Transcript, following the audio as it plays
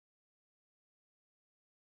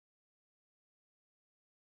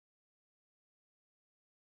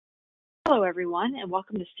Hello, everyone, and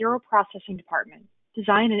welcome to Sterile Processing Department,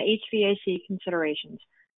 Design and HVAC Considerations,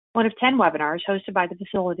 one of 10 webinars hosted by the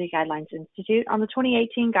Facility Guidelines Institute on the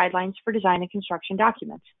 2018 Guidelines for Design and Construction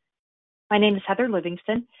Documents. My name is Heather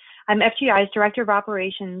Livingston. I'm FGI's Director of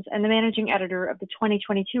Operations and the Managing Editor of the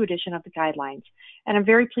 2022 edition of the Guidelines, and I'm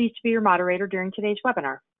very pleased to be your moderator during today's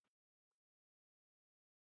webinar.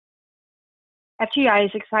 FGI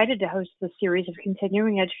is excited to host this series of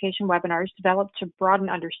continuing education webinars developed to broaden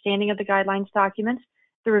understanding of the guidelines documents,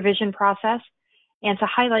 the revision process, and to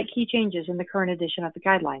highlight key changes in the current edition of the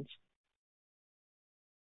guidelines.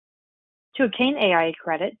 To obtain AIA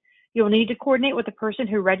credit, you'll need to coordinate with the person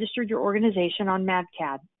who registered your organization on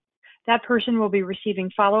MAVCAD. That person will be receiving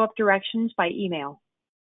follow-up directions by email.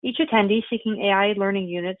 Each attendee seeking AIA learning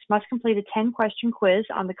units must complete a 10-question quiz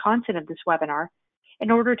on the content of this webinar in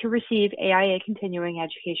order to receive AIA Continuing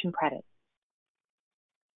Education credit.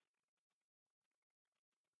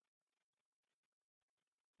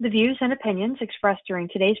 The views and opinions expressed during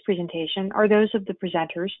today's presentation are those of the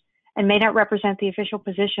presenters and may not represent the official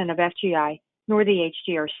position of FGI nor the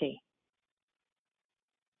HGRC.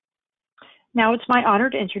 Now it's my honor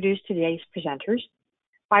to introduce today's presenters.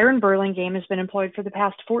 Byron Burlingame has been employed for the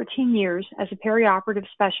past 14 years as a perioperative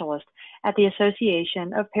specialist at the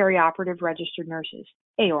Association of Perioperative Registered Nurses,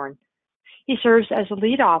 AORN. He serves as the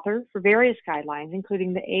lead author for various guidelines,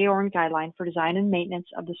 including the AORN Guideline for Design and Maintenance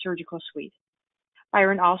of the Surgical Suite.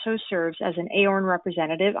 Byron also serves as an AORN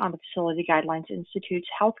representative on the Facility Guidelines Institute's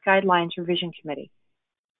Health Guidelines Revision Committee.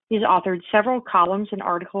 He's authored several columns and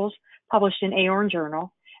articles published in AORN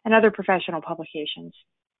Journal and other professional publications.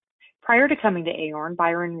 Prior to coming to AORN,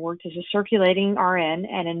 Byron worked as a circulating RN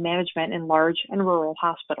and in management in large and rural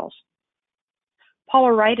hospitals.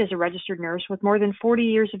 Paula Wright is a registered nurse with more than 40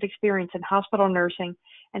 years of experience in hospital nursing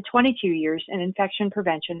and 22 years in infection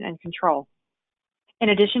prevention and control. In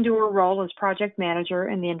addition to her role as project manager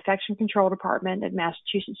in the Infection Control Department at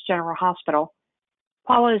Massachusetts General Hospital,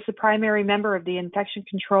 Paula is the primary member of the infection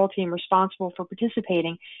control team responsible for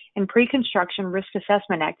participating in pre-construction risk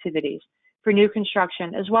assessment activities for new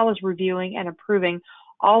construction, as well as reviewing and approving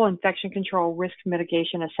all infection control risk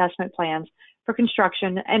mitigation assessment plans for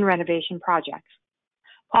construction and renovation projects.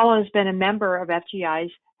 Paula has been a member of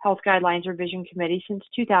FGI's Health Guidelines Revision Committee since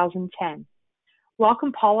 2010.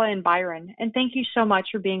 Welcome, Paula and Byron, and thank you so much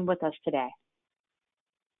for being with us today.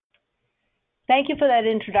 Thank you for that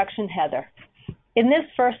introduction, Heather. In this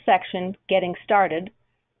first section, Getting Started,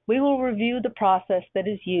 we will review the process that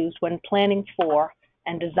is used when planning for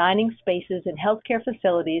and designing spaces in healthcare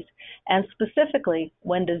facilities, and specifically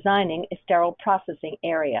when designing a sterile processing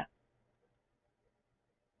area.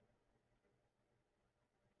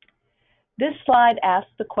 This slide asks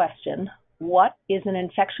the question, what is an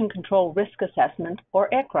Infection Control Risk Assessment, or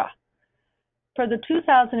ICRA? Per the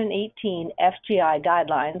 2018 FGI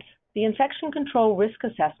guidelines, the Infection Control Risk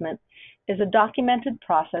Assessment is a documented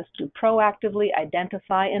process to proactively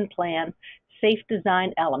identify and plan safe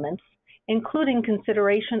design elements, including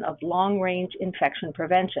consideration of long-range infection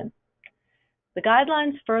prevention. The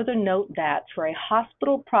guidelines further note that for a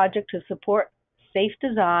hospital project to support safe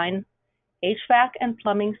design, HVAC and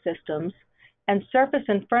plumbing systems, and surface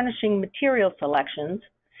and furnishing material selections,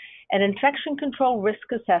 an infection control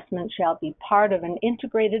risk assessment shall be part of an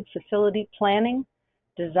integrated facility planning,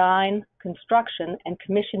 design, construction, and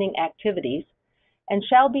commissioning activities, and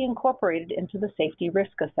shall be incorporated into the safety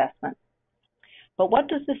risk assessment. But what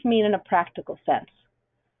does this mean in a practical sense?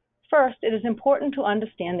 First, it is important to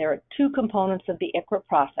understand there are two components of the ICRA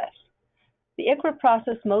process. The ICRA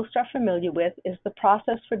process most are familiar with is the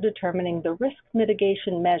process for determining the risk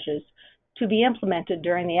mitigation measures to be implemented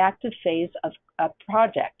during the active phase of a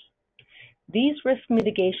project. These risk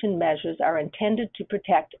mitigation measures are intended to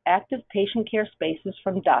protect active patient care spaces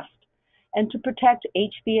from dust and to protect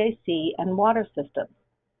HVAC and water systems.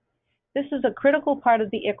 This is a critical part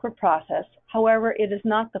of the ICRA process, however, it is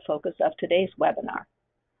not the focus of today's webinar.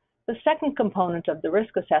 The second component of the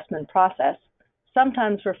risk assessment process,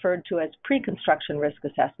 sometimes referred to as pre-construction risk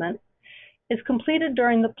assessment, is completed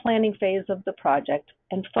during the planning phase of the project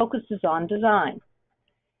and focuses on design.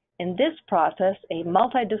 In this process, a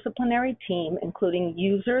multidisciplinary team, including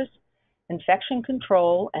users, infection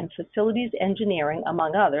control, and facilities engineering,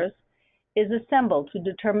 among others, is assembled to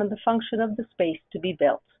determine the function of the space to be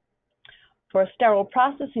built. For a sterile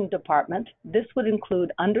processing department, this would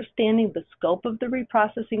include understanding the scope of the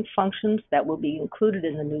reprocessing functions that will be included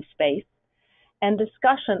in the new space, and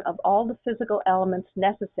discussion of all the physical elements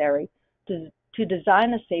necessary to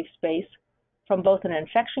design a safe space from both an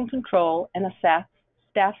infection control and a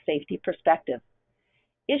staff safety perspective.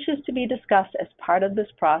 Issues to be discussed as part of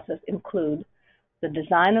this process include the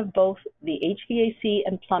design of both the HVAC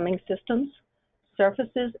and plumbing systems,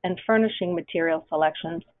 surfaces and furnishing material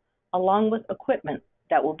selections, along with equipment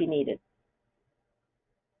that will be needed.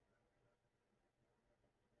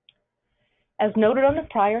 As noted on the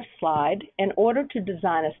prior slide, in order to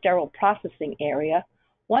design a sterile processing area,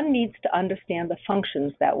 one needs to understand the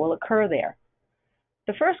functions that will occur there.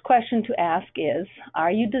 The first question to ask is,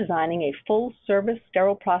 are you designing a full-service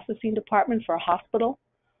sterile processing department for a hospital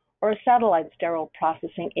or a satellite sterile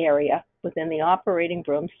processing area within the operating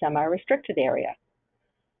room semi-restricted area?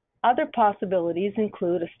 Other possibilities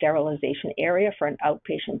include a sterilization area for an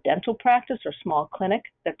outpatient dental practice or small clinic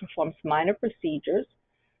that performs minor procedures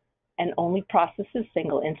and only processes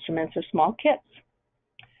single instruments or small kits.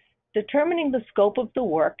 Determining the scope of the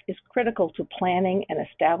work is critical to planning and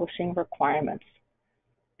establishing requirements.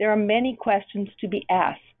 There are many questions to be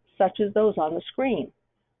asked, such as those on the screen,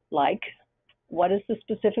 like, what is the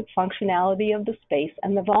specific functionality of the space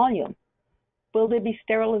and the volume? Will there be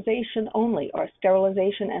sterilization only or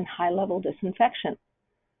sterilization and high-level disinfection?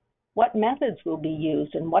 What methods will be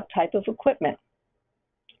used and what type of equipment?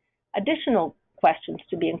 Additional questions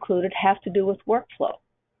to be included have to do with workflow.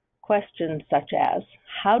 Questions such as,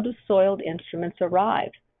 how do soiled instruments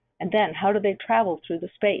arrive? And then, how do they travel through the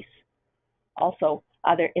space? Also,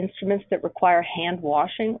 are there instruments that require hand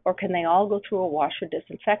washing, or can they all go through a washer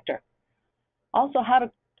disinfector? Also, how do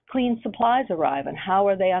clean supplies arrive, and how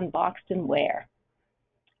are they unboxed and where?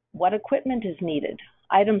 What equipment is needed?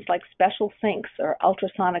 Items like special sinks or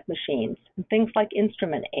ultrasonic machines, and things like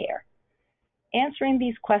instrument air. Answering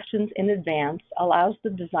these questions in advance allows the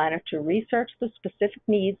designer to research the specific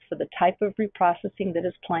needs for the type of reprocessing that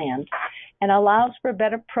is planned and allows for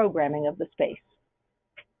better programming of the space.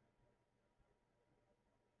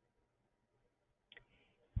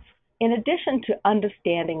 In addition to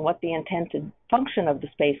understanding what the intended function of the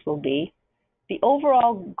space will be, the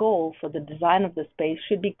overall goal for the design of the space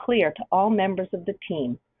should be clear to all members of the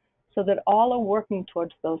team so that all are working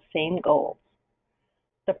towards those same goals.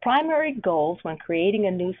 The primary goals when creating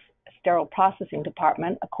a new sterile processing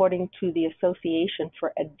department, according to the Association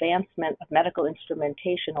for Advancement of Medical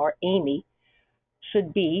Instrumentation, or AAMI,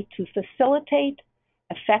 should be to facilitate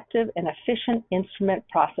effective and efficient instrument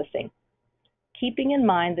processing, keeping in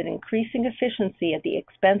mind that increasing efficiency at the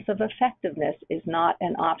expense of effectiveness is not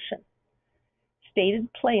an option.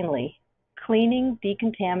 Stated plainly, cleaning,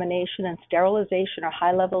 decontamination, and sterilization or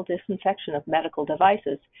high-level disinfection of medical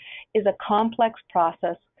devices is a complex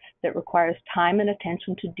process that requires time and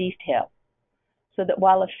attention to detail, so that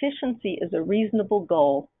while efficiency is a reasonable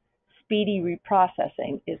goal, speedy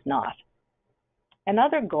reprocessing is not.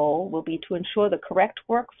 Another goal will be to ensure the correct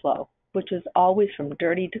workflow, which is always from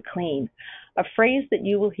dirty to clean, a phrase that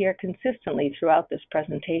you will hear consistently throughout this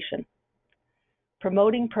presentation.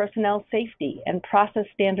 Promoting personnel safety and process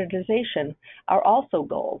standardization are also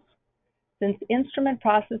goals. Since instrument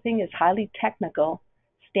processing is highly technical,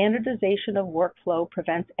 standardization of workflow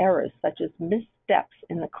prevents errors such as missteps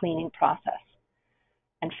in the cleaning process.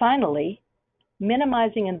 And finally,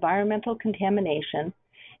 minimizing environmental contamination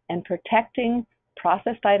and protecting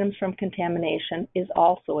processed items from contamination is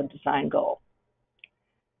also a design goal.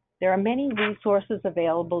 There are many resources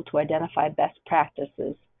available to identify best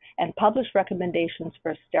practices and publish recommendations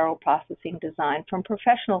for sterile processing design from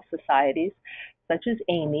professional societies such as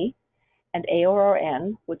AAMI and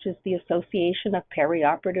AORN, which is the Association of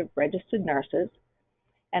Perioperative Registered Nurses,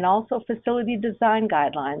 and also facility design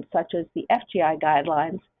guidelines such as the FGI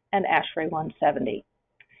guidelines and ASHRAE 170.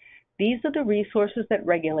 These are the resources that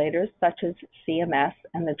regulators such as CMS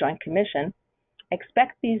and the Joint Commission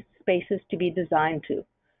expect these spaces to be designed to,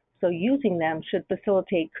 so using them should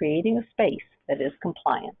facilitate creating a space that is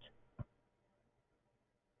compliant.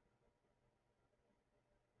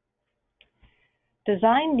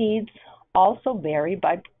 Design needs also vary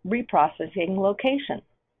by reprocessing location.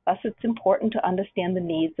 Thus, it's important to understand the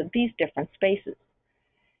needs of these different spaces.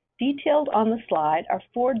 Detailed on the slide are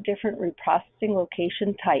 4 different reprocessing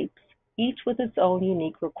location types, each with its own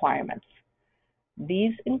unique requirements.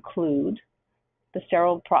 These include the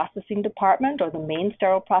sterile processing department, or the main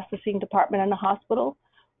sterile processing department in a hospital,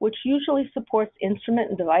 which usually supports instrument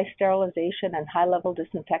and device sterilization and high-level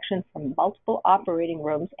disinfection from multiple operating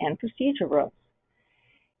rooms and procedure rooms.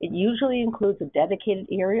 It usually includes a dedicated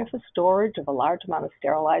area for storage of a large amount of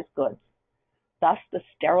sterilized goods. Thus, the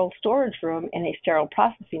sterile storage room in a sterile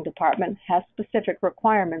processing department has specific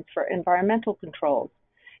requirements for environmental controls,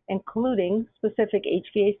 including specific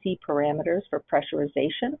HVAC parameters for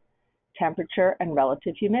pressurization, temperature, and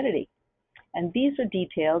relative humidity. And these are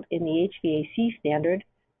detailed in the HVAC standard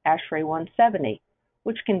ASHRAE 170,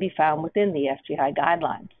 which can be found within the FGI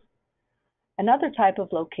guidelines. Another type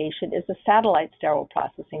of location is a satellite sterile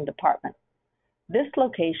processing department. This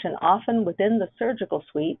location, often within the surgical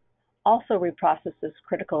suite, also reprocesses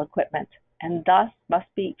critical equipment and thus must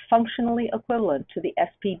be functionally equivalent to the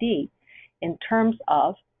SPD in terms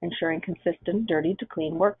of ensuring consistent dirty to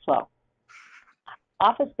clean workflow.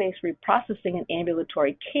 Office-based reprocessing and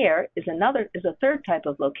ambulatory care is a third type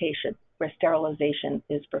of location where sterilization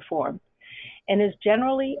is performed and is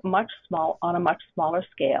generally on a much smaller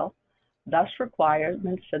scale. Thus,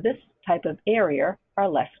 requirements for this type of area are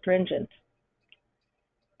less stringent.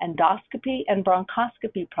 Endoscopy and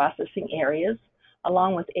bronchoscopy processing areas,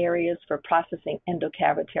 along with areas for processing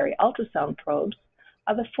endocavitary ultrasound probes,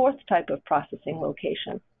 are the fourth type of processing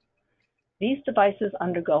location. These devices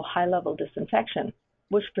undergo high-level disinfection,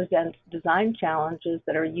 which presents design challenges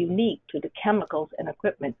that are unique to the chemicals and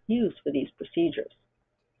equipment used for these procedures.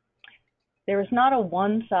 There is not a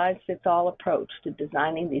one-size-fits-all approach to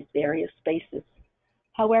designing these various spaces.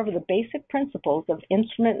 However, the basic principles of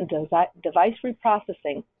instrument and device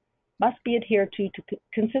reprocessing must be adhered to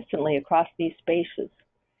consistently across these spaces.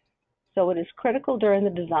 So it is critical during the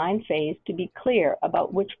design phase to be clear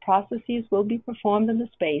about which processes will be performed in the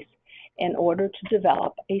space in order to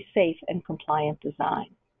develop a safe and compliant design.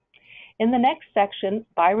 In the next section,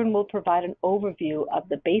 Byron will provide an overview of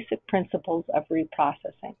the basic principles of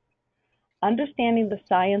reprocessing. Understanding the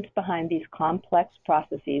science behind these complex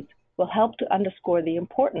processes will help to underscore the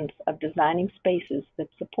importance of designing spaces that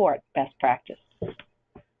support best practice.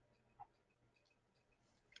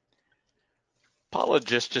 Paula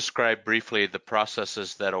just described briefly the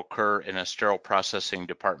processes that occur in a sterile processing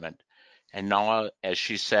department. And now, as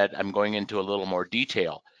she said, I'm going into a little more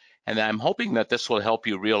detail. And I'm hoping that this will help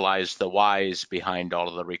you realize the whys behind all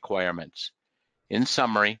of the requirements. In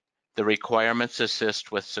summary, the requirements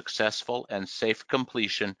assist with successful and safe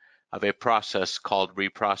completion of a process called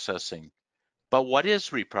reprocessing. But what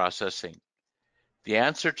is reprocessing? The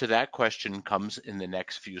answer to that question comes in the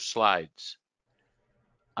next few slides.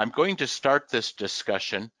 I'm going to start this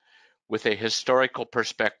discussion with a historical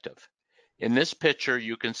perspective. In this picture,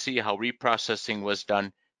 you can see how reprocessing was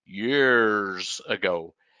done years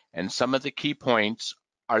ago, and some of the key points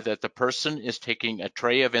are that the person is taking a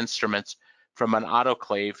tray of instruments from an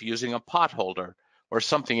autoclave using a pot holder or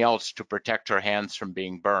something else to protect her hands from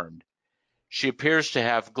being burned. She appears to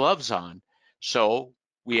have gloves on, so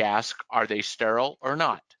we ask, are they sterile or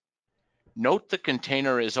not? Note the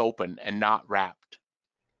container is open and not wrapped.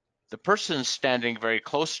 The person standing very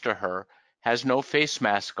close to her has no face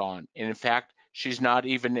mask on. In fact, she's not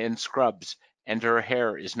even in scrubs and her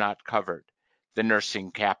hair is not covered. The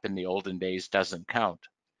nursing cap in the olden days doesn't count.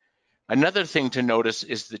 Another thing to notice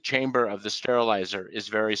is the chamber of the sterilizer is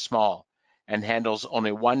very small and handles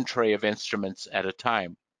only one tray of instruments at a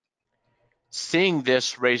time. Seeing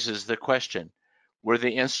this raises the question, were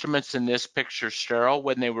the instruments in this picture sterile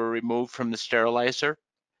when they were removed from the sterilizer?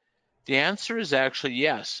 The answer is actually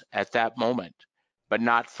yes at that moment, but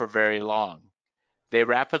not for very long. They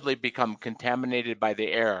rapidly become contaminated by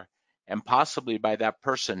the air and possibly by that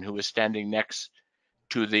person who is standing next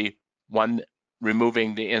to the one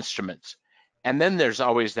removing the instruments. And then there's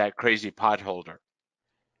always that crazy pot holder.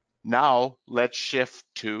 Now let's shift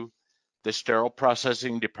to the sterile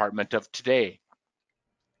processing department of today.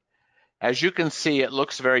 As you can see, it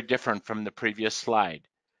looks very different from the previous slide.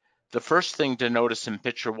 The first thing to notice in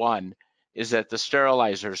picture 1 is that the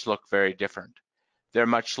sterilizers look very different. They're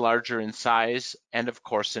much larger in size and of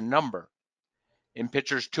course in number. In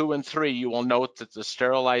pictures 2 and 3, you will note that the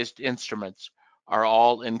sterilized instruments are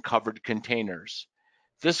all in covered containers.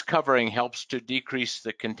 This covering helps to decrease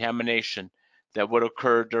the contamination that would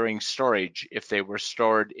occur during storage if they were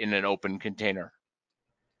stored in an open container.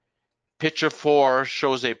 Picture 4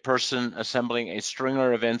 shows a person assembling a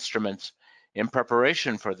stringer of instruments in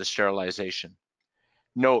preparation for the sterilization.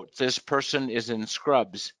 Note, this person is in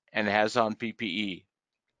scrubs and has on PPE.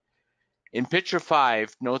 In picture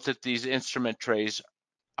 5, note that these instrument trays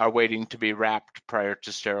are waiting to be wrapped prior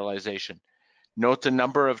to sterilization. Note the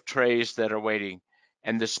number of trays that are waiting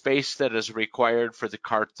and the space that is required for the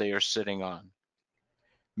cart they are sitting on.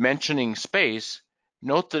 Mentioning space,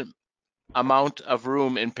 note the amount of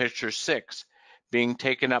room in picture 6 being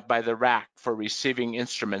taken up by the rack for receiving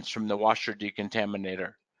instruments from the washer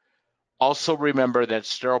decontaminator. Also remember that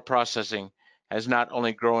sterile processing has not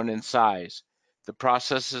only grown in size, the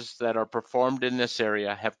processes that are performed in this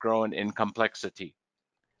area have grown in complexity.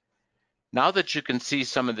 Now that you can see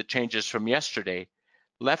some of the changes from yesterday,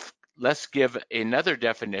 let's give another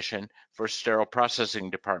definition for sterile processing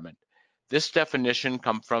department. This definition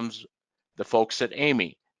comes from the folks at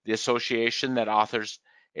AAMI, the association that authors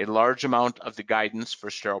a large amount of the guidance for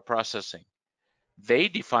sterile processing. They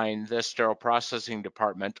define the sterile processing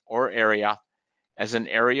department or area as an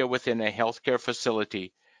area within a healthcare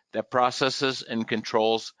facility that processes and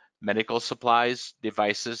controls medical supplies,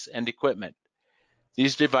 devices, and equipment.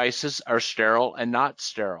 These devices are sterile and not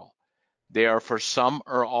sterile. They are for some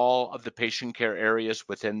or all of the patient care areas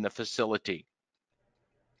within the facility.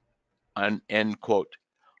 End quote.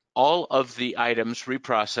 All of the items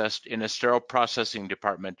reprocessed in a sterile processing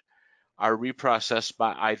department are reprocessed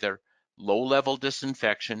by either low-level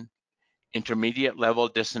disinfection, intermediate-level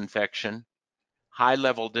disinfection,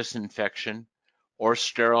 high-level disinfection, or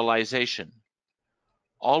sterilization.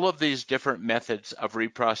 All of these different methods of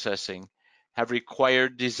reprocessing have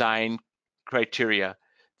required design criteria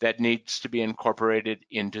that needs to be incorporated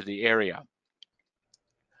into the area.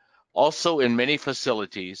 Also, in many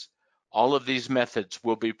facilities, all of these methods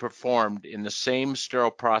will be performed in the same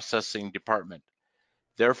sterile processing department.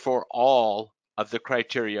 Therefore, all of the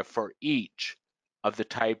criteria for each of the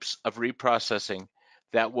types of reprocessing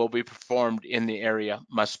that will be performed in the area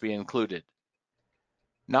must be included.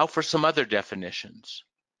 Now for some other definitions.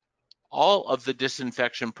 All of the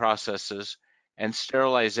disinfection processes and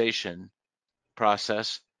sterilization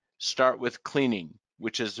process start with cleaning,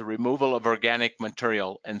 which is the removal of organic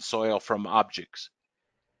material and soil from objects.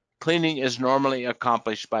 Cleaning is normally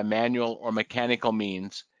accomplished by manual or mechanical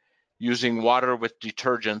means using water with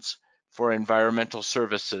detergents for environmental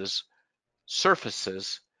surfaces,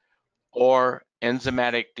 or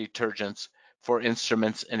enzymatic detergents for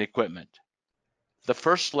instruments and equipment. The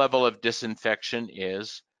first level of disinfection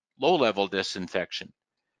is low-level disinfection.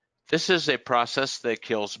 This is a process that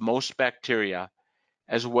kills most bacteria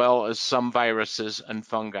as well as some viruses and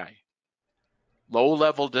fungi.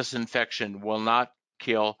 Low-level disinfection will not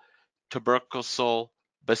kill tuberculous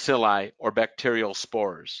bacilli or bacterial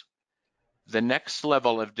spores. The next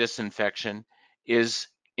level of disinfection is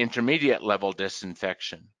intermediate level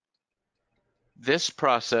disinfection. This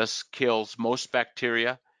process kills most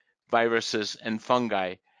bacteria, viruses, and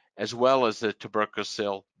fungi, as well as the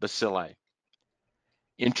tuberculous bacilli.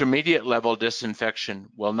 Intermediate level disinfection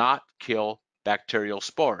will not kill bacterial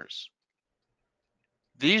spores.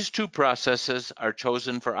 These two processes are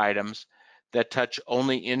chosen for items that touch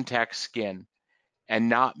only intact skin and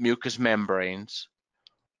not mucous membranes,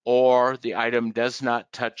 or the item does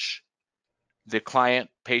not touch the client,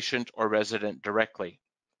 patient, or resident directly.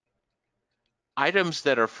 Items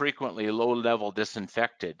that are frequently low-level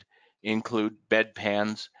disinfected include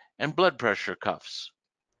bedpans and blood pressure cuffs.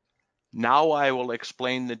 Now I will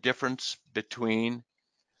explain the difference between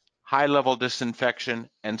high-level disinfection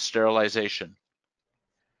and sterilization.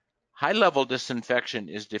 High-level disinfection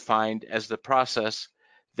is defined as the process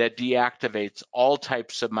that deactivates all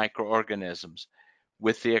types of microorganisms,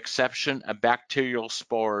 with the exception of bacterial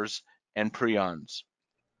spores and prions.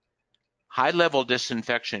 High-level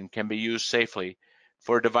disinfection can be used safely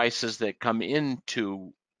for devices that come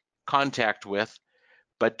into contact with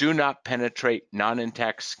but do not penetrate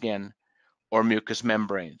non-intact skin or mucous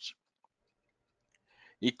membranes.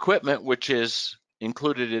 Equipment which is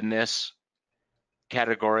included in this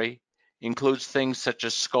category includes things such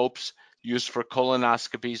as scopes used for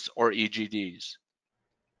colonoscopies or EGDs.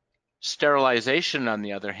 Sterilization, on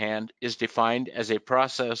the other hand, is defined as a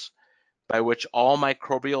process by which all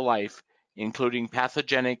microbial life, including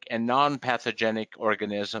pathogenic and non-pathogenic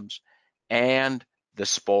organisms and the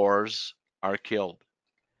spores, are killed.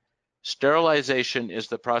 Sterilization is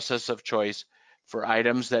the process of choice for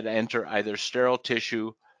items that enter either sterile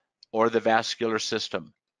tissue or the vascular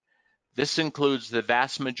system. This includes the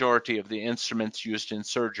vast majority of the instruments used in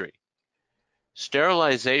surgery.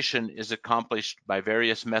 Sterilization is accomplished by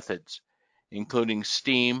various methods, including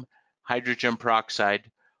steam, hydrogen peroxide,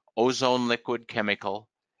 ozone liquid chemical,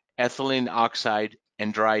 ethylene oxide,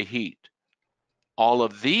 and dry heat. All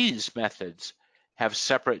of these methods have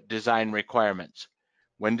separate design requirements.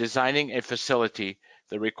 When designing a facility,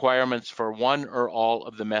 the requirements for one or all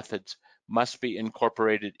of the methods must be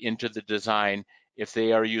incorporated into the design if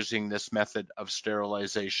they are using this method of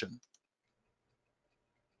sterilization.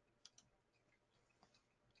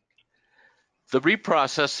 The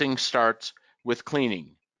reprocessing starts with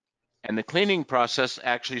cleaning, and the cleaning process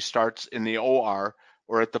actually starts in the OR,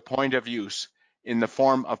 or at the point of use, in the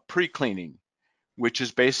form of pre-cleaning, which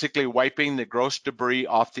is basically wiping the gross debris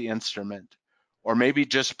off the instrument, or maybe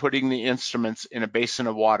just putting the instruments in a basin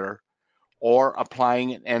of water, or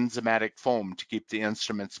applying an enzymatic foam to keep the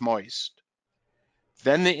instruments moist.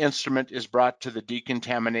 Then the instrument is brought to the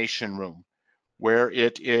decontamination room, where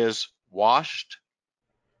it is washed,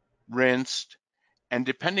 rinsed, and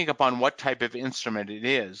depending upon what type of instrument it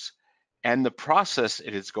is and the process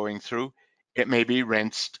it is going through, it may be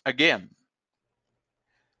rinsed again.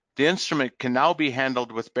 The instrument can now be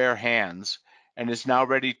handled with bare hands and is now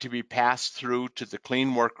ready to be passed through to the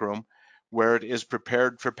clean workroom where it is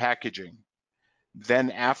prepared for packaging.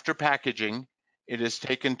 Then after packaging, it is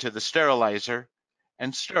taken to the sterilizer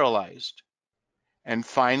and sterilized. And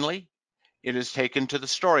finally, it is taken to the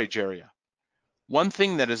storage area. One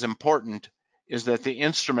thing that is important is that the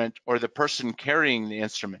instrument or the person carrying the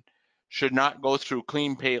instrument should not go through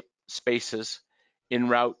clean spaces en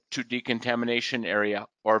route to decontamination area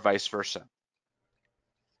or vice versa.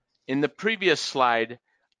 In the previous slide,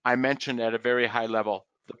 I mentioned at a very high level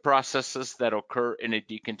the processes that occur in a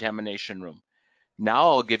decontamination room. Now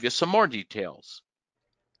I'll give you some more details.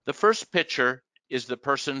 The first picture is the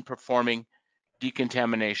person performing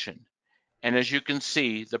decontamination. And as you can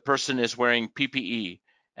see, the person is wearing PPE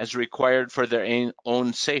as required for their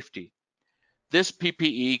own safety. This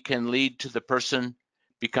PPE can lead to the person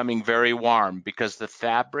becoming very warm because the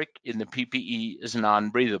fabric in the PPE is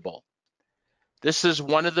non-breathable. This is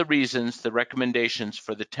one of the reasons the recommendations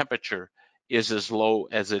for the temperature is as low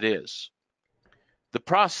as it is. The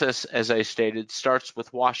process, as I stated, starts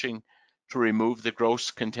with washing to remove the gross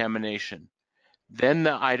contamination. Then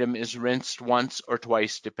the item is rinsed once or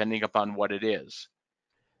twice depending upon what it is.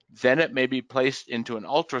 Then it may be placed into an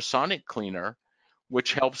ultrasonic cleaner,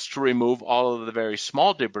 which helps to remove all of the very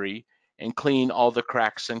small debris and clean all the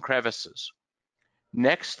cracks and crevices.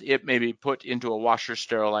 Next, it may be put into a washer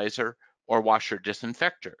sterilizer or washer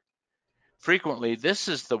disinfector. Frequently, this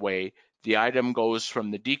is the way the item goes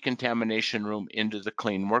from the decontamination room into the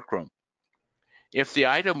clean workroom. If the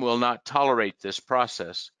item will not tolerate this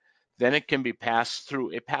process, then it can be passed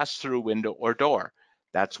through a pass-through window or door.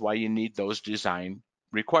 That's why you need those design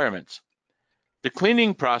requirements. The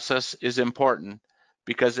cleaning process is important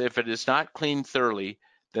because if it is not cleaned thoroughly,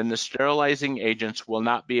 then the sterilizing agents will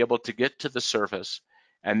not be able to get to the surface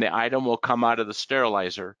and the item will come out of the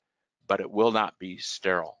sterilizer, but it will not be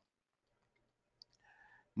sterile.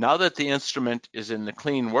 Now that the instrument is in the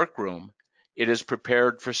clean workroom, it is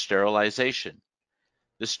prepared for sterilization.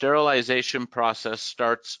 The sterilization process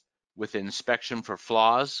starts with inspection for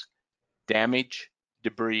flaws, damage,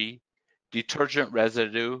 debris, detergent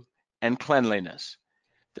residue, and cleanliness.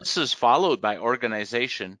 This is followed by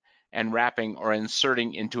organization and wrapping or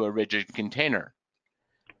inserting into a rigid container.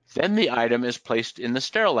 Then the item is placed in the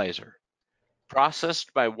sterilizer,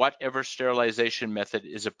 processed by whatever sterilization method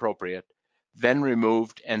is appropriate, then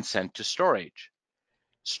removed and sent to storage.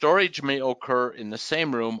 Storage may occur in the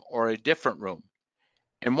same room or a different room.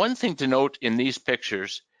 And one thing to note in these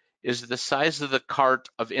pictures is the size of the cart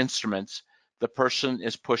of instruments the person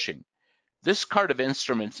is pushing. This cart of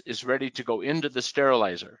instruments is ready to go into the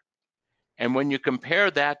sterilizer. And when you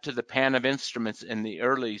compare that to the pan of instruments in the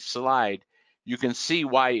early slide, you can see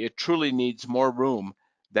why it truly needs more room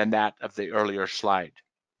than that of the earlier slide.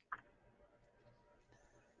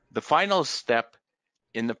 The final step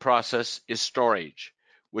in the process is storage,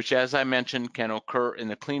 which, as I mentioned, can occur in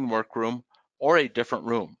the clean workroom or a different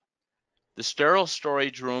room. The sterile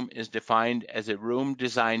storage room is defined as a room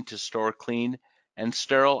designed to store clean and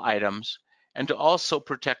sterile items and to also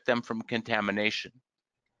protect them from contamination.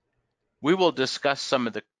 We will discuss some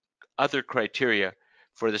of the other criteria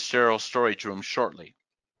for the sterile storage room shortly.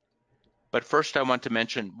 But first I want to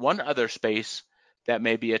mention one other space that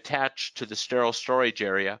may be attached to the sterile storage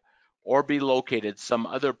area or be located some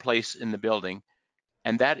other place in the building,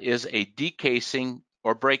 and that is a decasing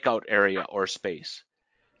or breakout area or space.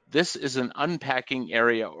 This is an unpacking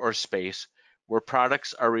area or space where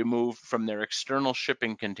products are removed from their external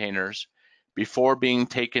shipping containers before being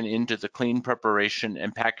taken into the clean preparation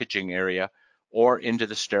and packaging area or into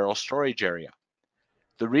the sterile storage area.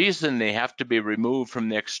 The reason they have to be removed from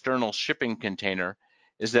the external shipping container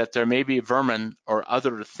is that there may be vermin or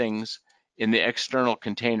other things in the external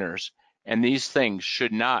containers, and these things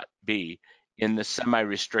should not be in the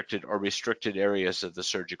semi-restricted or restricted areas of the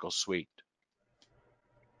surgical suite.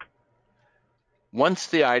 Once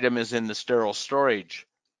the item is in the sterile storage,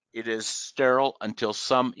 it is sterile until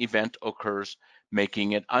some event occurs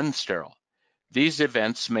making it unsterile. These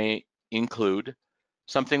events may include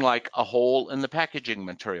something like a hole in the packaging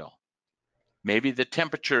material. Maybe the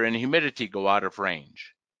temperature and humidity go out of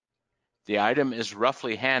range. The item is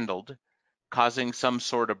roughly handled, causing some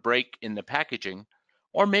sort of break in the packaging,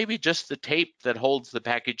 or maybe just the tape that holds the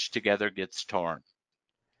package together gets torn.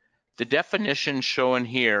 The definition shown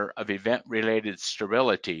here of event-related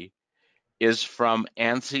sterility is from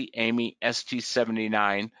ANSI AMI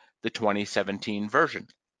ST79, the 2017 version.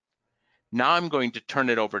 Now I'm going to turn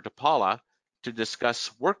it over to Paula to discuss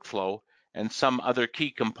workflow and some other key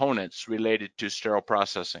components related to sterile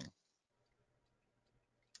processing.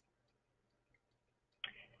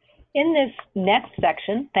 In this next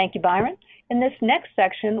section, thank you, Byron. In this next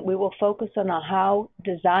section, we will focus on how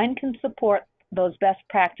design can support those best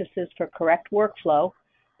practices for correct workflow,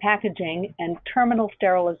 packaging, and terminal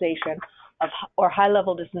sterilization or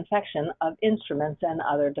high-level disinfection of instruments and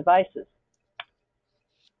other devices.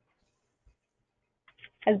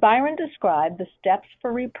 As Byron described, the steps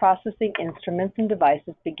for reprocessing instruments and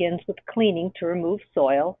devices begins with cleaning to remove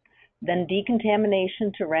soil, then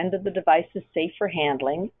decontamination to render the devices safe for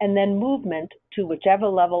handling, and then movement to whichever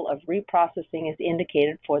level of reprocessing is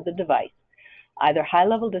indicated for the device, either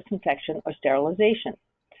high-level disinfection or sterilization.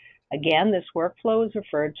 Again, this workflow is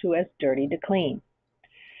referred to as dirty to clean.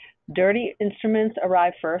 Dirty instruments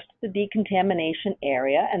arrive first at the decontamination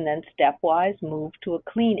area and then stepwise move to a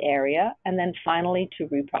clean area and then finally to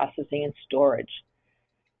reprocessing and storage.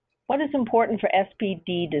 What is important for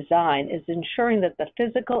SPD design is ensuring that the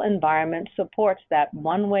physical environment supports that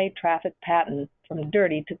one-way traffic pattern from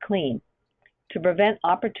dirty to clean to prevent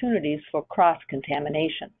opportunities for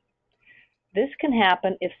cross-contamination. This can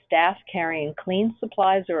happen if staff carrying clean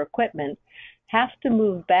supplies or equipment have to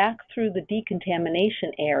move back through the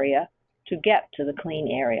decontamination area to get to the clean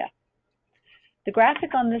area. The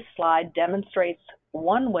graphic on this slide demonstrates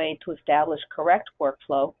one way to establish correct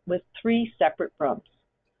workflow with 3 separate rooms.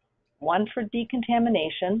 One for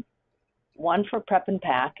decontamination, one for prep and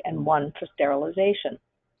pack, and one for sterilization.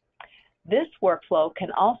 This workflow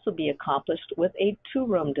can also be accomplished with a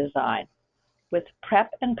 2-room design, with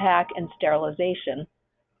prep and pack and sterilization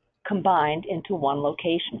combined into one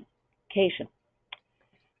location.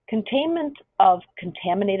 Containment of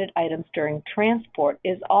contaminated items during transport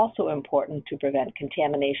is also important to prevent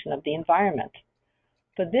contamination of the environment.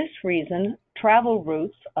 For this reason, travel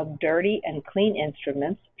routes of dirty and clean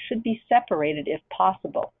instruments should be separated if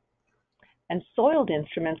possible, and soiled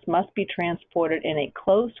instruments must be transported in a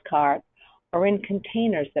closed cart or in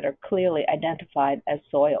containers that are clearly identified as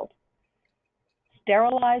soiled.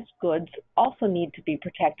 Sterilized goods also need to be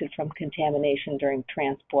protected from contamination during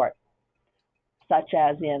transport, such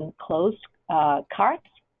as in closed carts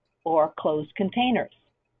or closed containers.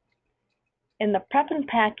 In the prep and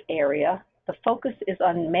pack area, the focus is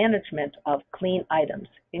on management of clean items,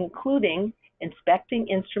 including inspecting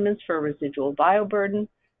instruments for residual bioburden,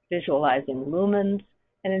 visualizing lumens,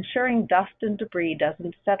 and ensuring dust and debris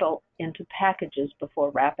doesn't settle into packages before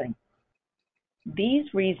wrapping. For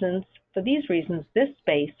these reasons, this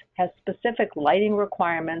space has specific lighting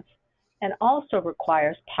requirements and also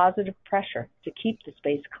requires positive pressure to keep the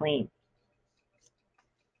space clean.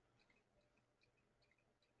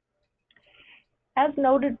 As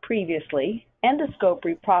noted previously, endoscope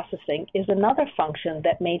reprocessing is another function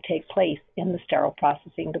that may take place in the sterile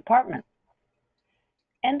processing department.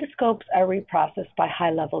 Endoscopes are reprocessed by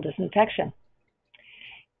high-level disinfection.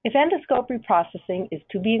 If endoscope reprocessing is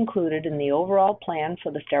to be included in the overall plan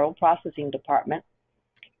for the sterile processing department,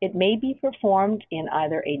 it may be performed in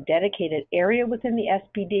either a dedicated area within the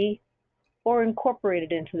SPD or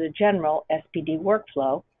incorporated into the general SPD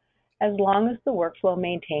workflow, as long as the workflow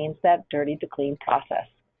maintains that dirty to clean process,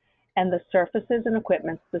 and the surfaces and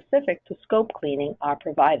equipment specific to scope cleaning are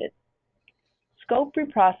provided. Scope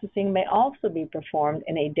reprocessing may also be performed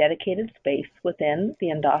in a dedicated space within the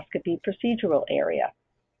endoscopy procedural area.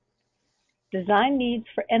 Design needs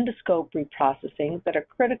for endoscope reprocessing that are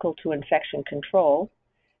critical to infection control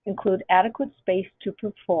include adequate space to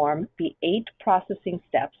perform the 8 processing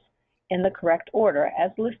steps in the correct order as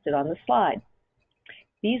listed on the slide.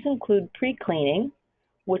 These include pre-cleaning,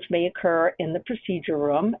 which may occur in the procedure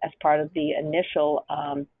room as part of the initial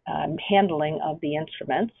handling of the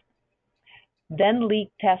instruments, then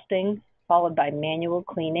leak testing, followed by manual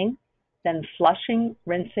cleaning, then flushing,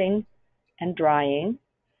 rinsing, and drying.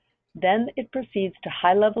 Then it proceeds to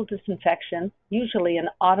high-level disinfection, usually an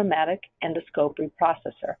automatic endoscope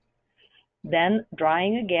reprocessor, then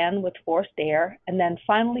drying again with forced air, and then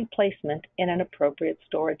finally placement in an appropriate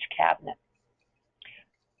storage cabinet.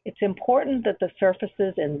 It's important that the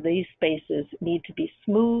surfaces in these spaces need to be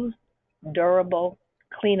smooth, durable,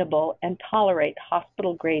 cleanable, and tolerate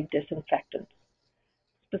hospital-grade disinfectants.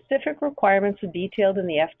 Specific requirements are detailed in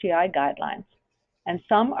the FGI guidelines, and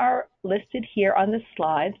some are listed here on this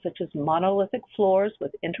slide, such as monolithic floors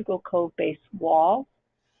with integral cove-based walls,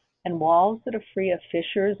 and walls that are free of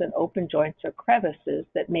fissures and open joints or crevices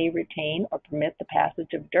that may retain or permit the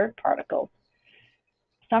passage of dirt particles.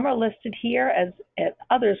 Some are listed here as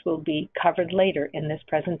others will be covered later in this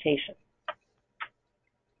presentation.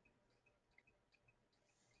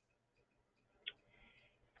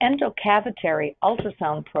 Endocavitary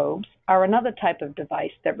ultrasound probes are another type of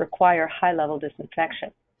device that require high-level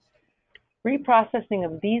disinfection. Reprocessing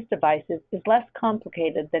of these devices is less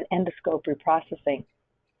complicated than endoscope reprocessing.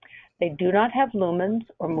 They do not have lumens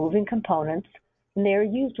or moving components, and they are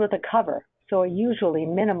used with a cover, so are usually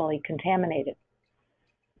minimally contaminated.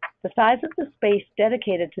 The size of the space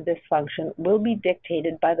dedicated to this function will be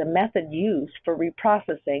dictated by the method used for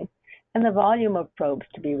reprocessing and the volume of probes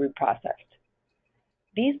to be reprocessed.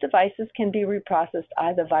 These devices can be reprocessed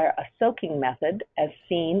either via a soaking method, as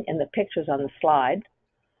seen in the pictures on the slide,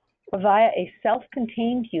 or via a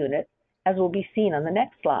self-contained unit, as will be seen on the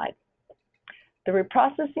next slide. The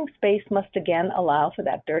reprocessing space must again allow for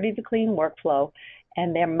that dirty to clean workflow,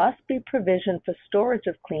 and there must be provision for storage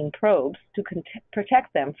of clean probes to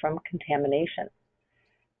protect them from contamination.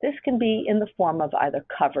 This can be in the form of either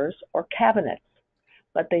covers or cabinets,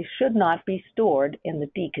 but they should not be stored in the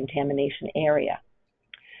decontamination area.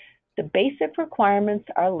 The basic requirements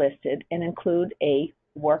are listed and include a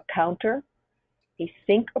work counter, a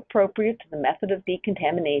sink appropriate to the method of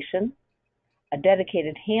decontamination, a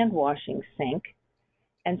dedicated hand washing sink,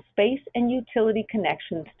 and space and utility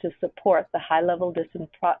connections to support the high-level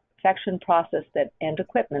disinfection process and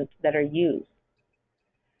equipment that are used.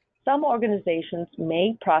 Some organizations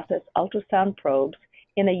may process ultrasound probes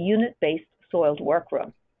in a unit-based soiled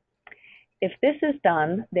workroom. If this is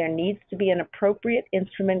done, there needs to be an appropriate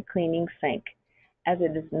instrument cleaning sink, as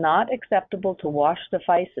it is not acceptable to wash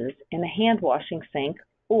devices in a hand washing sink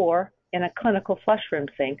or in a clinical flushroom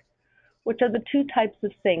sink, which are the two types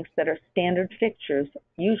of sinks that are standard fixtures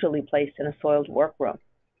usually placed in a soiled workroom.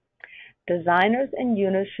 Designers and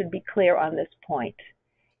units should be clear on this point.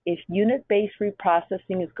 If unit-based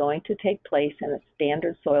reprocessing is going to take place in a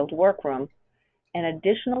standard soiled workroom, an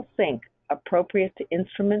additional sink appropriate to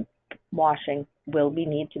instrument washing will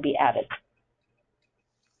need to be added.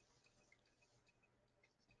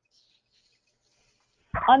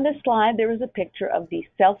 On this slide, there is a picture of the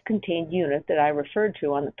self-contained unit that I referred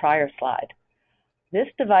to on the prior slide. This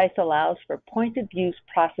device allows for point-of-use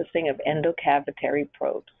processing of endocavitary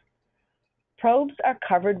probes. Probes are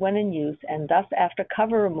covered when in use, and thus after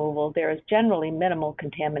cover removal, there is generally minimal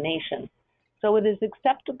contamination, so it is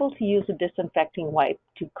acceptable to use a disinfecting wipe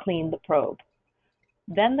to clean the probe.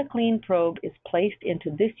 Then the clean probe is placed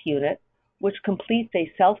into this unit, which completes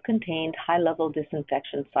a self-contained high-level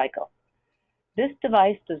disinfection cycle. This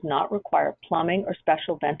device does not require plumbing or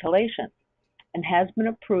special ventilation and has been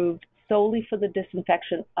approved solely for the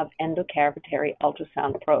disinfection of endocavitary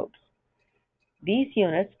ultrasound probes. These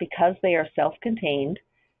units, because they are self-contained,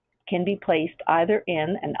 can be placed either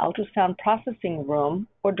in an ultrasound processing room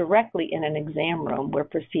or directly in an exam room where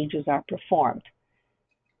procedures are performed.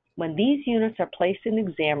 When these units are placed in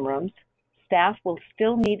exam rooms, staff will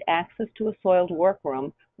still need access to a soiled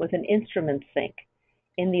workroom with an instrument sink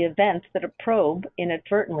in the event that a probe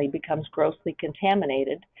inadvertently becomes grossly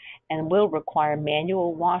contaminated and will require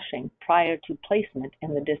manual washing prior to placement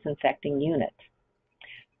in the disinfecting unit.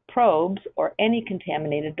 Probes or any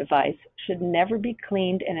contaminated device should never be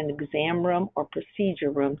cleaned in an exam room or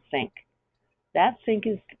procedure room sink. That sink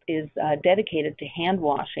is dedicated to hand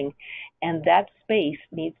washing, and that space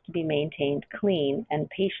needs to be maintained clean and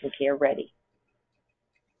patient care ready.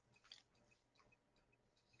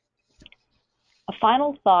 A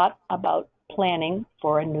final thought about planning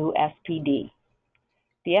for a new SPD.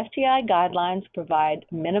 The FGI guidelines provide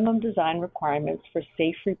minimum design requirements for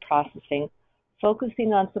safe reprocessing,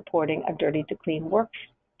 focusing on supporting a dirty to clean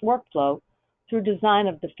workflow through design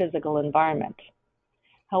of the physical environment.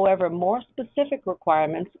 However, more specific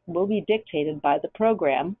requirements will be dictated by the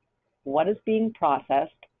program, what is being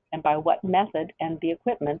processed, and by what method and the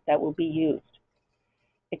equipment that will be used.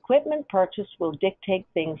 Equipment purchase will dictate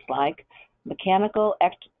things like mechanical,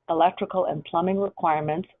 electrical, and plumbing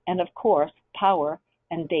requirements, and of course, power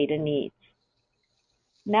and data needs.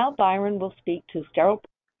 Now Byron will speak to sterile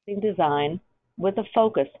processing design with a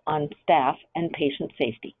focus on staff and patient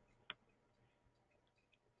safety.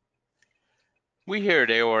 We here at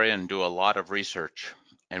AORN do a lot of research,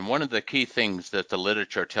 and one of the key things that the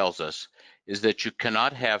literature tells us is that you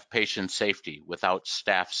cannot have patient safety without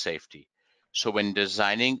staff safety. So when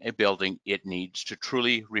designing a building, it needs to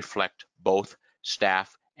truly reflect both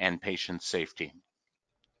staff and patient safety.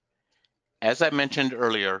 As I mentioned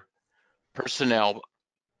earlier, personnel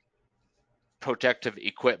protective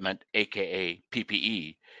equipment, aka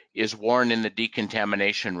PPE, is worn in the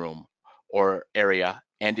decontamination room or area,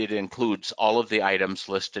 and it includes all of the items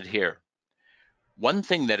listed here. One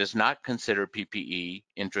thing that is not considered PPE,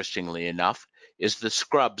 interestingly enough, is the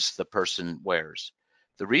scrubs the person wears.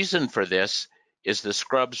 The reason for this is the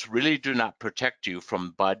scrubs really do not protect you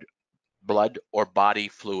from blood or body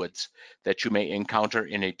fluids that you may encounter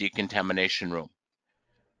in a decontamination room.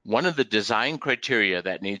 One of the design criteria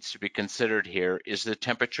that needs to be considered here is the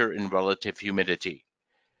temperature and relative humidity.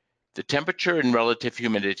 The temperature and relative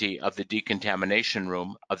humidity of the decontamination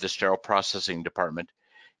room of the sterile processing department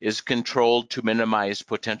is controlled to minimize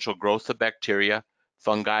potential growth of bacteria,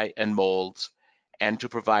 fungi, and molds, and to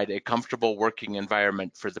provide a comfortable working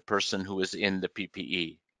environment for the person who is in the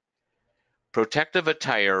PPE. Protective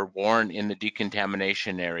attire worn in the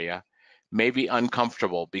decontamination area may be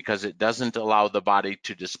uncomfortable because it doesn't allow the body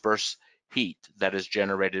to disperse heat that is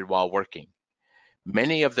generated while working.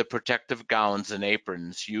 Many of the protective gowns and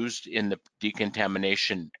aprons used in the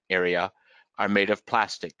decontamination area are made of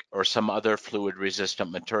plastic or some other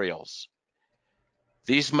fluid-resistant materials.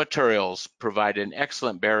 These materials provide an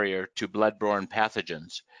excellent barrier to blood-borne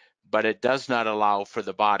pathogens, but it does not allow for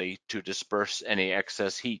the body to disperse any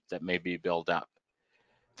excess heat that may be built up.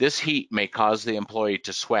 This heat may cause the employee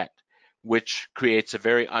to sweat, which creates a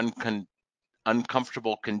very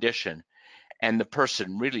uncomfortable condition, and the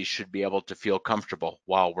person really should be able to feel comfortable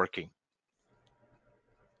while working.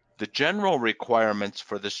 The general requirements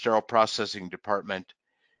for the sterile processing department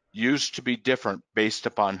used to be different based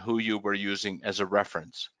upon who you were using as a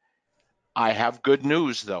reference. I have good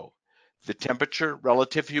news though. The temperature,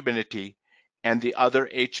 relative humidity, and the other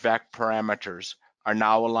HVAC parameters are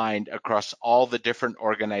now aligned across all the different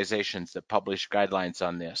organizations that publish guidelines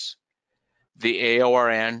on this. The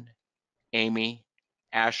AORN, AAMI,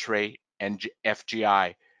 ASHRAE, and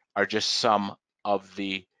FGI are just some of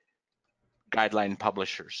the guideline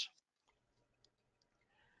publishers.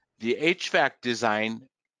 The HVAC design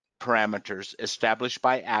parameters established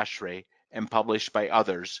by ASHRAE and published by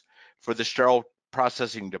others for the sterile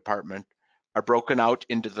processing department are broken out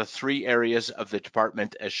into the three areas of the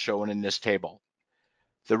department as shown in this table.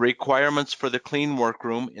 The requirements for the clean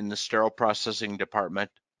workroom in the sterile processing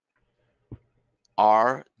department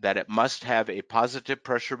are that it must have a positive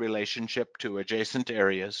pressure relationship to adjacent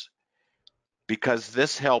areas because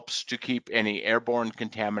this helps to keep any airborne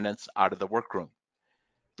contaminants out of the workroom.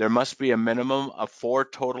 There must be a minimum of 4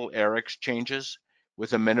 total air exchanges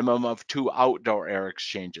with a minimum of 2 outdoor air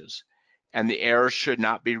exchanges, and the air should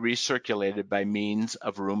not be recirculated by means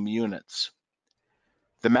of room units.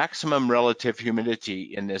 The maximum relative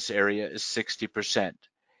humidity in this area is 60%,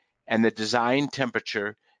 and the design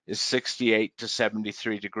temperature is 68 to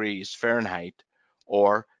 73 degrees Fahrenheit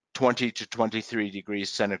or 20 to 23 degrees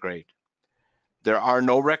centigrade. There are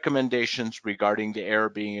no recommendations regarding the air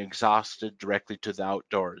being exhausted directly to the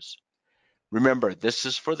outdoors. Remember, this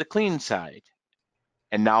is for the clean side.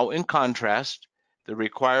 And now in contrast, the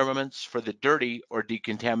requirements for the dirty or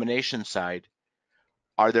decontamination side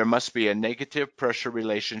are there must be a negative pressure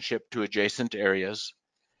relationship to adjacent areas.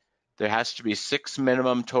 There has to be 6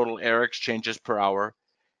 minimum total air exchanges per hour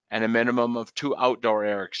and a minimum of 2 outdoor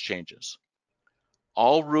air exchanges.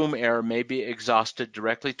 All room air may be exhausted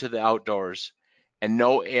directly to the outdoors, and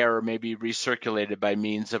no air may be recirculated by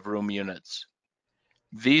means of room units.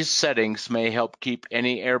 These settings may help keep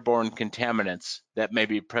any airborne contaminants that may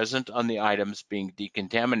be present on the items being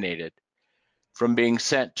decontaminated from being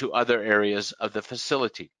sent to other areas of the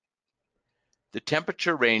facility. The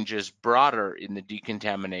temperature range is broader in the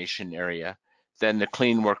decontamination area than the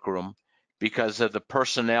clean workroom because of the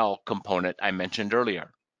personnel component I mentioned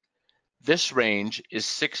earlier. This range is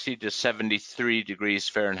 60 to 73 degrees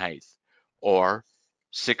Fahrenheit, or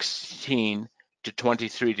 16 to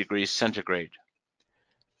 23 degrees centigrade.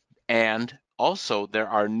 And also, there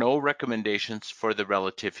are no recommendations for the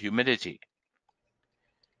relative humidity.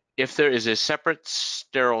 If there is a separate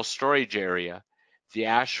sterile storage area, the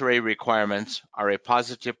ASHRAE requirements are a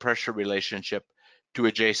positive pressure relationship to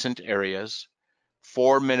adjacent areas,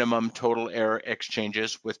 4 minimum total air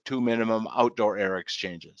exchanges with 2 minimum outdoor air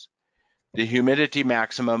exchanges. The humidity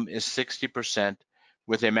maximum is 60%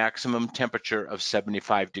 with a maximum temperature of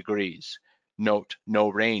 75 degrees. Note, no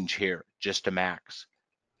range here, just a max.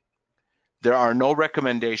 There are no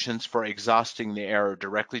recommendations for exhausting the air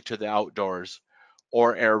directly to the outdoors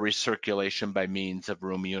or air recirculation by means of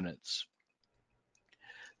room units.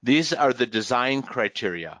 These are the design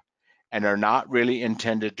criteria and are not really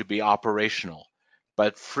intended to be operational,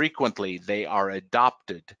 but frequently they are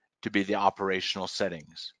adopted to be the operational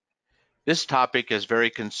settings. This topic is very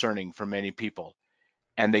concerning for many people,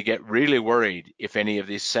 and they get really worried if any of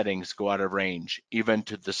these settings go out of range, even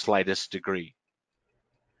to the slightest degree.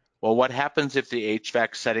 Well, what happens if the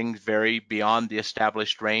HVAC settings vary beyond the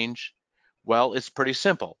established range? Well, it's pretty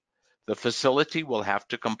simple. The facility will have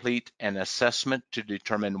to complete an assessment to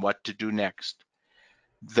determine what to do next.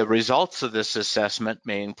 The results of this assessment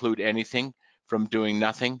may include anything from doing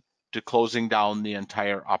nothing to closing down the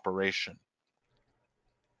entire operation.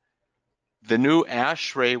 The new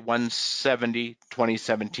ASHRAE 170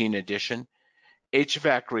 2017 edition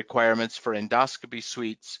HVAC requirements for endoscopy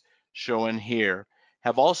suites, shown here,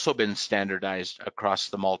 have also been standardized across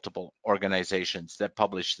the multiple organizations that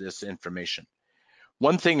publish this information.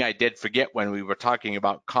 One thing I did forget when we were talking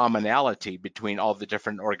about commonality between all the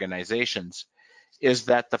different organizations is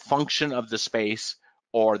that the function of the space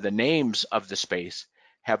or the names of the space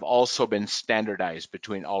have also been standardized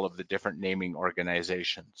between all of the different naming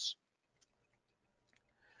organizations.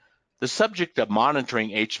 The subject of monitoring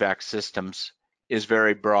HVAC systems is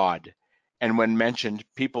very broad, and when mentioned,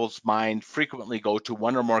 people's mind frequently go to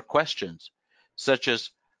one or more questions, such as,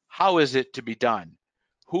 how is it to be done?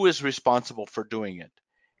 Who is responsible for doing it?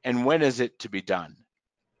 And when is it to be done?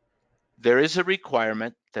 There is a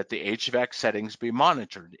requirement that the HVAC settings be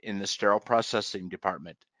monitored in the sterile processing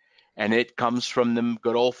department, and it comes from the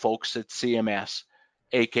good old folks at CMS,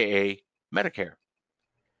 aka Medicare.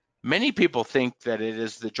 Many people think that it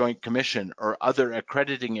is the Joint Commission or other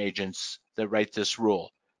accrediting agents that write this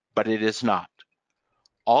rule, but it is not.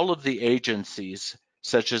 All of the agencies,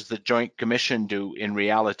 such as the Joint Commission do in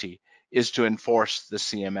reality, is to enforce the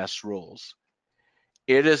CMS rules.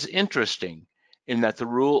 It is interesting in that the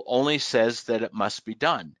rule only says that it must be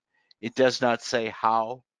done. It does not say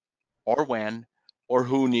how or when or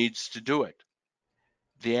who needs to do it.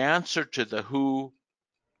 The answer to the who,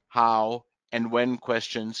 how, and when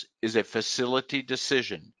questions is a facility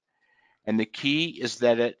decision, and the key is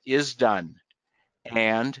that it is done.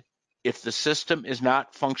 And if the system is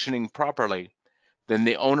not functioning properly, then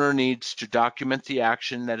the owner needs to document the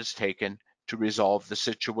action that is taken to resolve the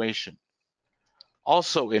situation.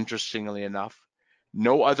 Also, interestingly enough,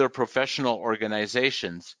 no other professional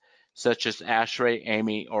organizations, such as ASHRAE,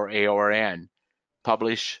 AMI, or AORN,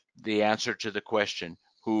 publish the answer to the question,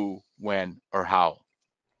 who, when, or how.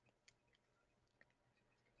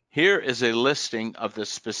 Here is a listing of the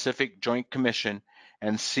specific Joint Commission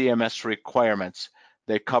and CMS requirements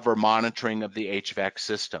that cover monitoring of the HVAC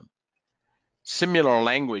system. Similar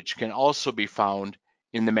language can also be found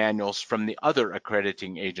in the manuals from the other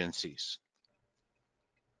accrediting agencies.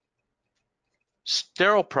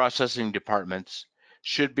 Sterile processing departments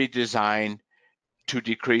should be designed to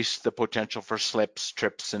decrease the potential for slips,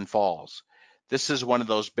 trips, and falls. This is one of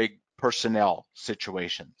those big personnel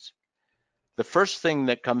situations. The first thing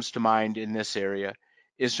that comes to mind in this area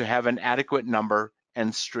is to have an adequate number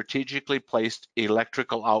and strategically placed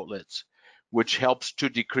electrical outlets, which helps to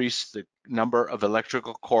decrease the number of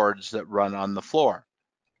electrical cords that run on the floor.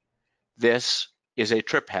 This is a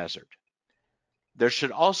trip hazard. There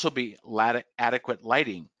should also be adequate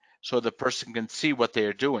lighting so the person can see what they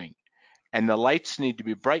are doing, and the lights need to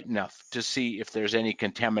be bright enough to see if there's any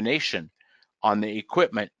contamination on the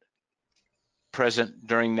equipment present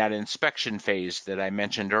during that inspection phase that I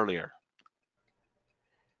mentioned earlier.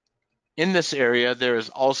 In this area, there is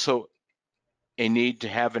also a need to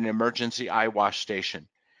have an emergency eye wash station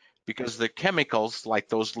because the chemicals, like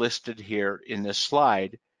those listed here in this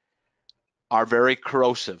slide, are very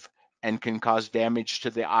corrosive and can cause damage to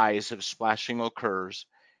the eyes if splashing occurs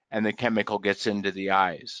and the chemical gets into the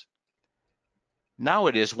eyes. Now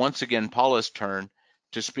it is once again Paula's turn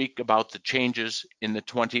to speak about the changes in the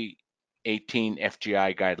 2018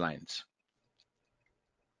 FGI guidelines.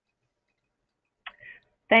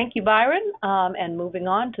 Thank you, Byron. And moving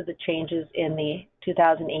on to the changes in the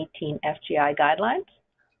 2018 FGI guidelines.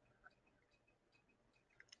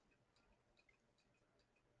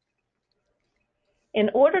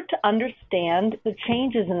 In order to understand the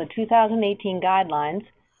changes in the 2018 guidelines,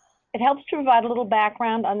 it helps to provide a little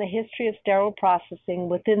background on the history of sterile processing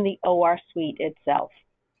within the OR suite itself.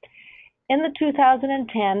 In the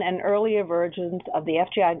 2010 and earlier versions of the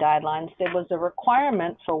FGI guidelines, there was a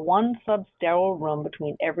requirement for one substerile room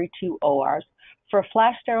between every 2 ORs for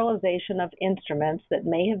flash sterilization of instruments that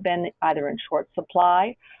may have been either in short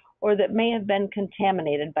supply or that may have been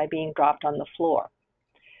contaminated by being dropped on the floor.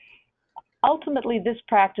 Ultimately, this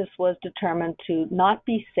practice was determined to not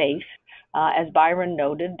be safe. As Byron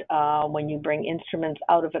noted, when you bring instruments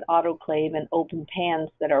out of an autoclave and open pans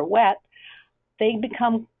that are wet, they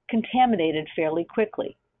become contaminated fairly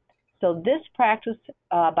quickly. So this practice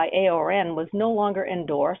by AORN was no longer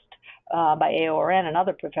endorsed by AORN and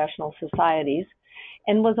other professional societies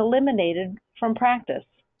and was eliminated from practice.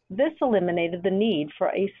 This eliminated the need for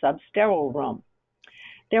a substerile room.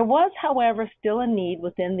 There was, however, still a need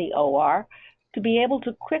within the OR to be able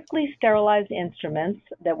to quickly sterilize instruments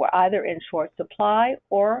that were either in short supply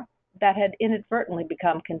or that had inadvertently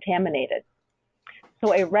become contaminated.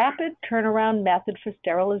 So a rapid turnaround method for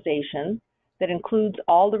sterilization that includes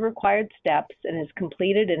all the required steps and is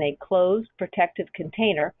completed in a closed protective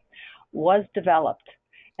container was developed,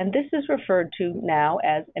 and this is referred to now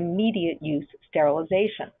as immediate use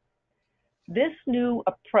sterilization. This new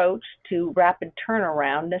approach to rapid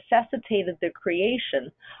turnaround necessitated the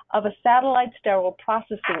creation of a satellite sterile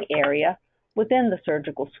processing area within the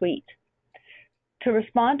surgical suite. To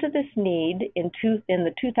respond to this need, in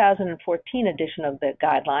the 2014 edition of the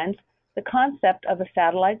guidelines, the concept of a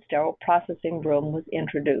satellite sterile processing room was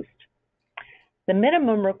introduced. The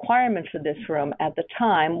minimum requirement for this room at the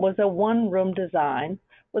time was a one-room design,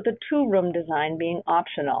 with a two-room design being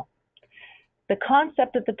optional. The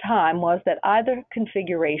concept at the time was that either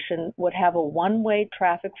configuration would have a one-way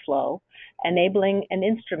traffic flow, enabling an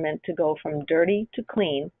instrument to go from dirty to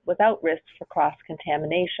clean without risk for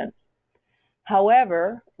cross-contamination.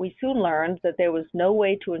 However, we soon learned that there was no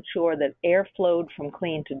way to ensure that air flowed from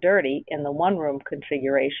clean to dirty in the one-room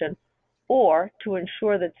configuration, or to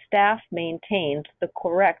ensure that staff maintained the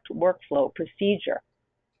correct workflow procedure.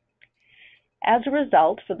 As a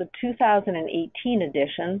result, for the 2018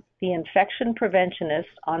 edition, the infection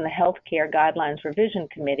preventionists on the Healthcare Guidelines Revision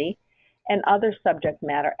Committee and other subject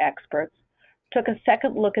matter experts took a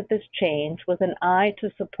second look at this change with an eye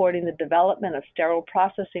to supporting the development of sterile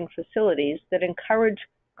processing facilities that encourage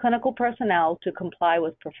clinical personnel to comply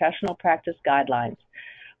with professional practice guidelines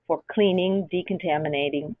for cleaning,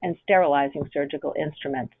 decontaminating, and sterilizing surgical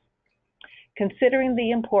instruments. Considering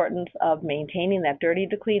the importance of maintaining that dirty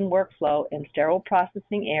to clean workflow in sterile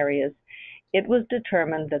processing areas, it was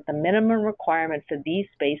determined that the minimum requirement for these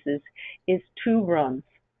spaces is 2 rooms,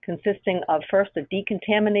 consisting of first a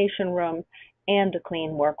decontamination room and a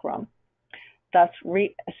clean workroom, thus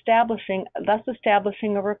establishing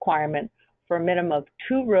a requirement for a minimum of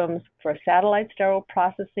 2 rooms for a satellite sterile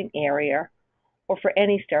processing area, or for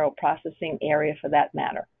any sterile processing area for that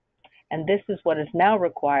matter. And this is what is now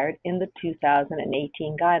required in the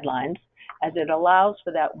 2018 guidelines, as it allows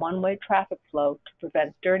for that one-way traffic flow to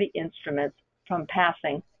prevent dirty instruments from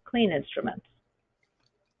passing clean instruments.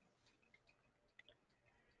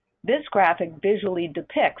 This graphic visually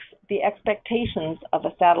depicts the expectations of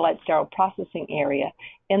a satellite sterile processing area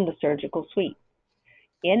in the surgical suite.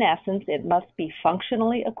 In essence, it must be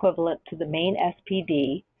functionally equivalent to the main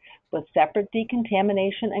SPD, with separate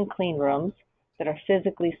decontamination and clean rooms that are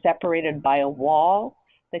physically separated by a wall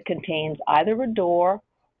that contains either a door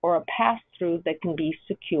or a pass-through that can be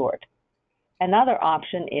secured. Another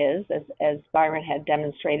option is, as Byron had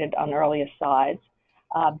demonstrated on earlier slides,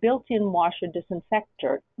 built-in washer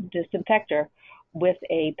disinfector with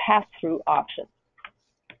a pass-through option.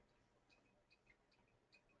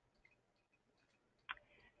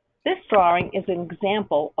 This drawing is an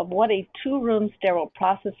example of what a 2-room sterile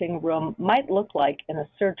processing room might look like in a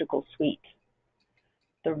surgical suite.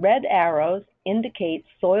 The red arrows indicate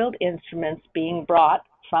soiled instruments being brought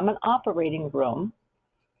from an operating room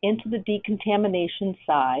into the decontamination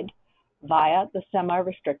side via the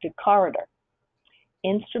semi-restricted corridor.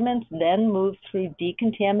 Instruments then move through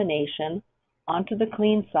decontamination onto the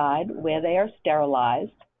clean side where they are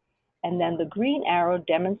sterilized, and then the green arrow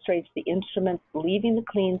demonstrates the instruments leaving the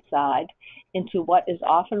clean side into what is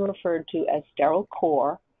often referred to as sterile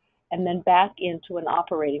core, and then back into an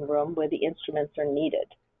operating room where the instruments are needed.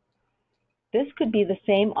 This could be the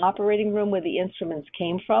same operating room where the instruments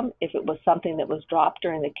came from if it was something that was dropped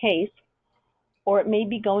during the case, or it may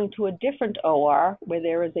be going to a different OR where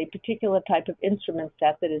there is a particular type of instrument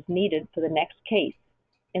set that is needed for the next case,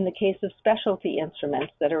 in the case of specialty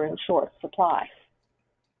instruments that are in short supply.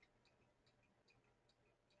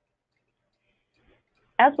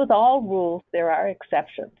 As with all rules, there are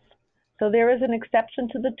exceptions. So there is an exception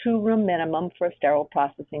to the 2-room minimum for a sterile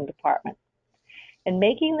processing department. In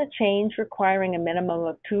making the change requiring a minimum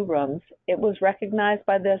of 2 rooms, it was recognized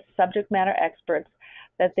by the subject matter experts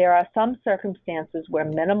that there are some circumstances where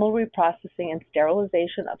minimal reprocessing and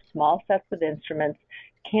sterilization of small sets of instruments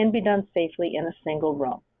can be done safely in a single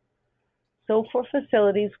room. So for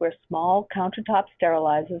facilities where small countertop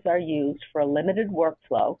sterilizers are used for a limited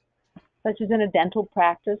workflow, such as in a dental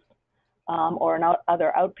practice or an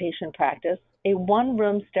other outpatient practice, a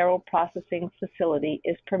 1-room sterile processing facility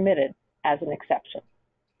is permitted as an exception.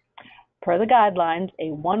 Per the guidelines,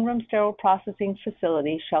 a 1-room sterile processing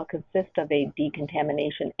facility shall consist of a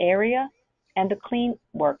decontamination area and a clean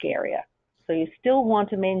work area. So you still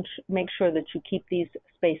want to make sure that you keep these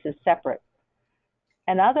spaces separate.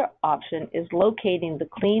 Another option is locating the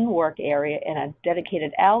clean work area in a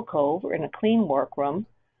dedicated alcove or in a clean workroom,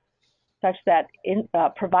 such that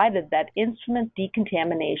provided that instrument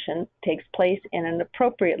decontamination takes place in an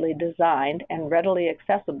appropriately designed and readily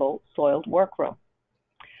accessible soiled workroom.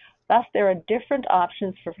 Thus, there are different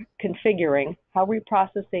options for configuring how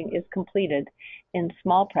reprocessing is completed in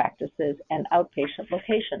small practices and outpatient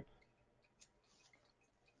locations.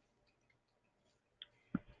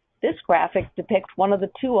 This graphic depicts one of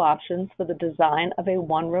the two options for the design of a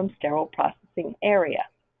one-room sterile processing area.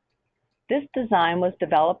 This design was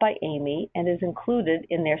developed by Amy and is included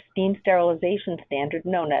in their steam sterilization standard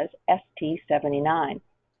known as ST79.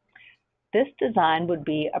 This design would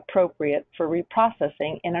be appropriate for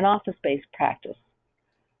reprocessing in an office-based practice.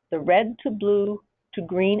 The red to blue to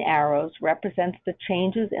green arrows represents the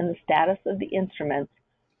changes in the status of the instruments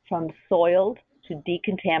from soiled to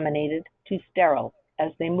decontaminated to sterile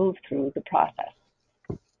as they move through the process.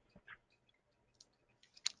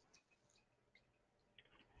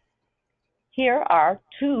 Here are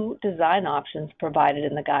two design options provided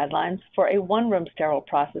in the guidelines for a one-room sterile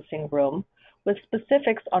processing room with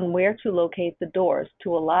specifics on where to locate the doors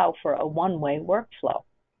to allow for a one-way workflow.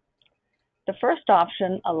 The first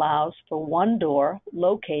option allows for one door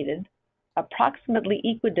located approximately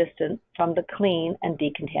equidistant from the clean and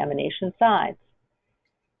decontamination sides.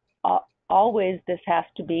 Always this has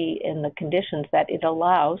to be in the conditions that it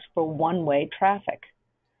allows for one-way traffic.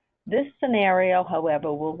 This scenario,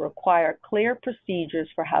 however, will require clear procedures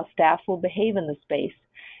for how staff will behave in the space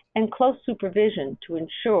and close supervision to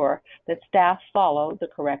ensure that staff follow the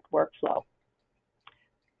correct workflow.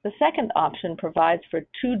 The second option provides for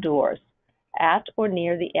two doors at or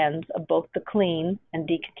near the ends of both the clean and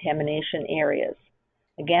decontamination areas,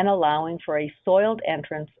 again allowing for a soiled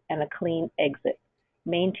entrance and a clean exit,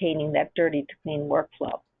 maintaining that dirty to clean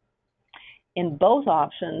workflow. In both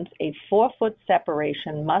options, a 4-foot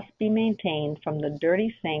separation must be maintained from the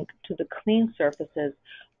dirty sink to the clean surfaces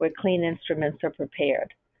where clean instruments are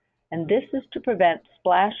prepared. And this is to prevent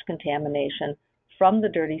splash contamination from the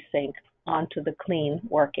dirty sink onto the clean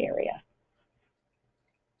work area.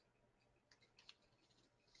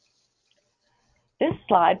 This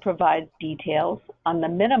slide provides details on the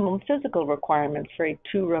minimum physical requirements for a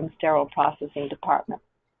two-room sterile processing department.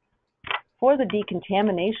 For the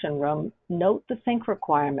decontamination room, note the sink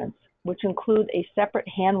requirements, which include a separate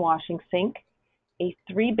hand-washing sink, a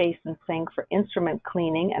 3-basin sink for instrument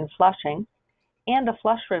cleaning and flushing, and a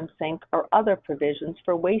flush rim sink or other provisions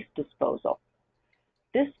for waste disposal.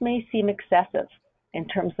 This may seem excessive in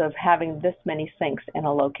terms of having this many sinks in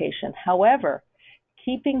a location. However,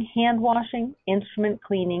 keeping hand washing, instrument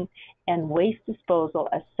cleaning, and waste disposal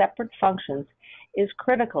as separate functions is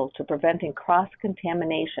critical to preventing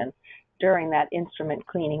cross-contamination during that instrument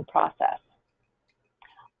cleaning process.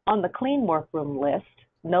 On the clean workroom list,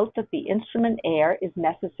 note that the instrument air is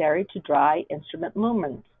necessary to dry instrument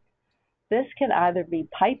lumens. This can either be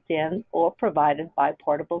piped in or provided by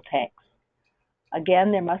portable tanks.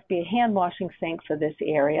 Again, there must be a hand washing sink for this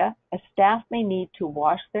area, as staff may need to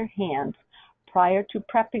wash their hands prior to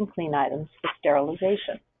prepping clean items for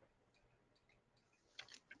sterilization.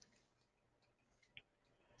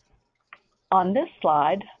 On this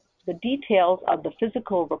slide, the details of the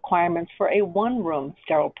physical requirements for a one-room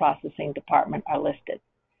sterile processing department are listed.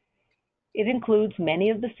 It includes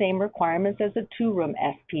many of the same requirements as a two-room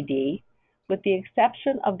SPD, with the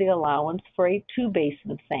exception of the allowance for a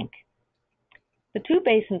 2-basin sink. The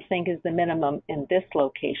 2-basin sink is the minimum in this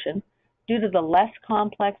location due to the less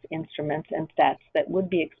complex instruments and sets that would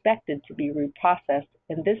be expected to be reprocessed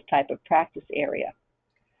in this type of practice area.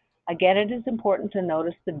 Again, it is important to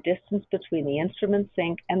notice the distance between the instrument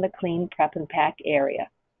sink and the clean prep and pack area.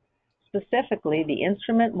 Specifically, the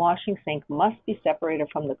instrument washing sink must be separated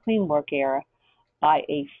from the clean work area by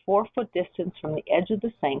a 4-foot distance from the edge of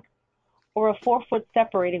the sink or a 4-foot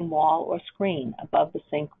separating wall or screen above the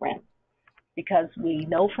sink rim, because we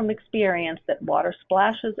know from experience that water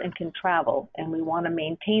splashes and can travel, and we want to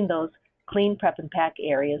maintain those clean prep and pack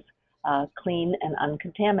areas clean and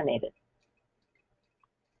uncontaminated.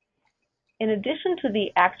 In addition to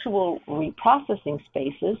the actual reprocessing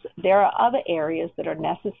spaces, there are other areas that are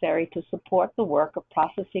necessary to support the work of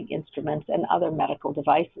processing instruments and other medical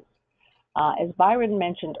devices. As Byron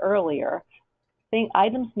mentioned earlier,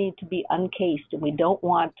 items need to be uncased, and we don't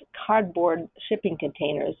want cardboard shipping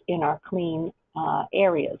containers in our clean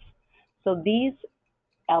areas. So these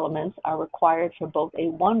elements are required for both a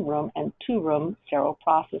one-room and two-room sterile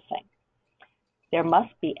processing. There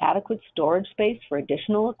must be adequate storage space for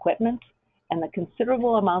additional equipment and the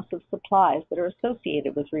considerable amounts of supplies that are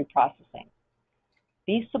associated with reprocessing.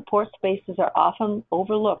 These support spaces are often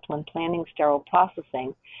overlooked when planning sterile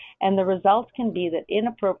processing, and the result can be that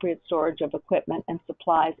inappropriate storage of equipment and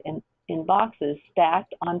supplies in boxes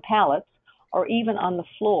stacked on pallets or even on the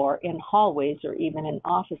floor in hallways or even in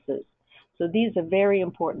offices. So these are very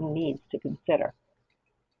important needs to consider.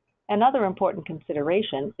 Another important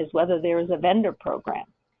consideration is whether there is a vendor program,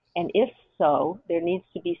 and if so, there needs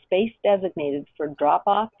to be space designated for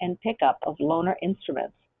drop-off and pickup of loaner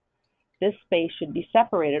instruments. This space should be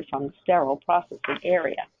separated from the sterile processing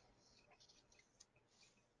area.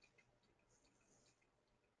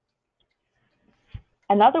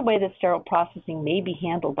 Another way that sterile processing may be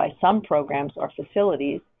handled by some programs or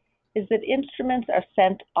facilities is that instruments are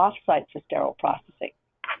sent off-site for sterile processing.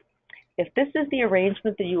 If this is the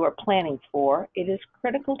arrangement that you are planning for, it is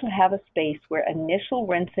critical to have a space where initial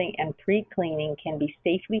rinsing and pre-cleaning can be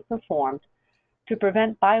safely performed to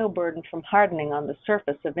prevent bioburden from hardening on the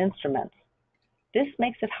surface of instruments. This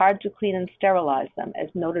makes it hard to clean and sterilize them, as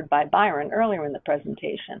noted by Byron earlier in the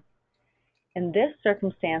presentation. In this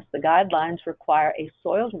circumstance, the guidelines require a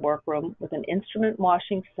soiled workroom with an instrument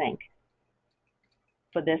washing sink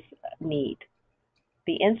for this need.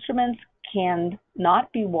 The instruments can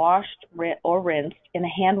not be washed or rinsed in a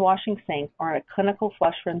hand washing sink or in a clinical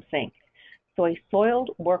flush rinse sink, so a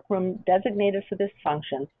soiled workroom designated for this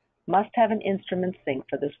function must have an instrument sink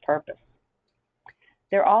for this purpose.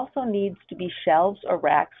 There also needs to be shelves or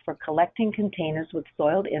racks for collecting containers with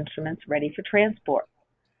soiled instruments ready for transport.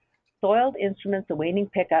 Soiled instruments awaiting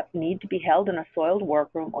pickup need to be held in a soiled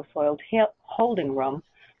workroom or soiled holding room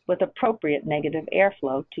with appropriate negative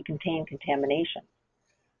airflow to contain contamination.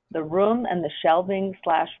 The room and the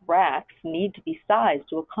shelving/racks need to be sized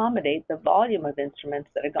to accommodate the volume of instruments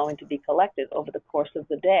that are going to be collected over the course of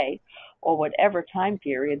the day or whatever time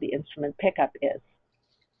period the instrument pickup is.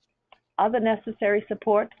 Other necessary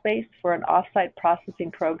support space for an off-site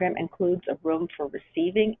processing program includes a room for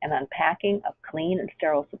receiving and unpacking of clean and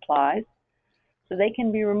sterile supplies, so they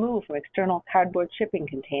can be removed from external cardboard shipping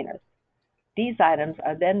containers. These items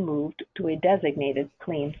are then moved to a designated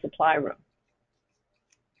clean supply room.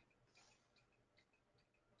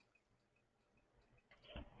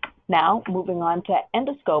 Now, moving on to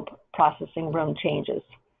endoscope processing room changes.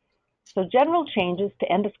 So general changes to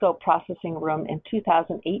endoscope processing room in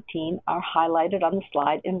 2018 are highlighted on the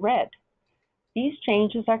slide in red. These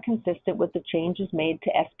changes are consistent with the changes made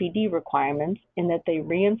to SPD requirements in that they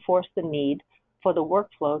reinforce the need for the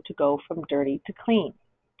workflow to go from dirty to clean.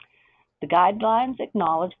 The guidelines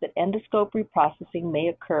acknowledge that endoscope reprocessing may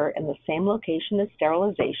occur in the same location as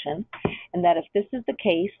sterilization, and that if this is the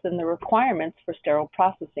case, then the requirements for sterile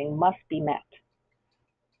processing must be met.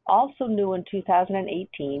 Also new in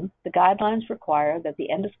 2018, the guidelines require that the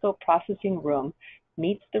endoscope processing room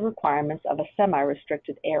meets the requirements of a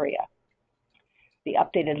semi-restricted area. The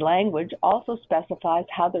updated language also specifies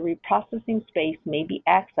how the reprocessing space may be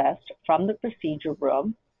accessed from the procedure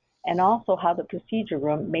room, and also how the procedure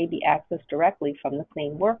room may be accessed directly from the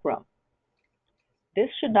clean workroom. This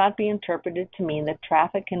should not be interpreted to mean that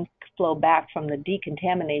traffic can flow back from the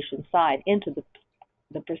decontamination side into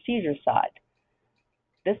the procedure side.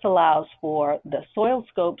 This allows for the soil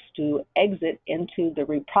scopes to exit into the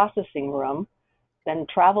reprocessing room, then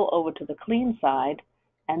travel over to the clean side,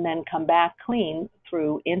 and then come back clean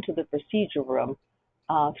through into the procedure room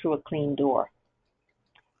through a clean door.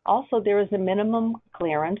 Also, there is a minimum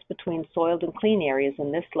clearance between soiled and clean areas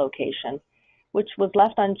in this location, which was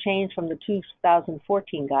left unchanged from the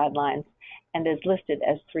 2014 guidelines and is listed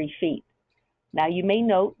as 3 feet. Now, you may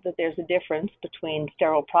note that there's a difference between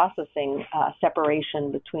sterile processing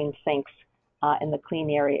separation between sinks in the clean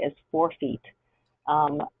area is 4 feet.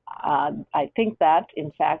 I think that,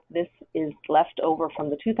 in fact, this is left over from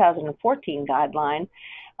the 2014 guideline,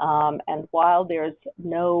 and while there's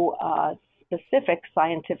no specific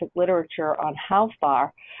scientific literature on how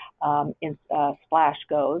far splash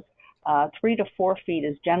goes, 3 to 4 feet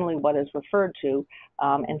is generally what is referred to,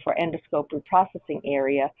 and for endoscope reprocessing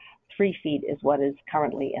area, 3 feet is what is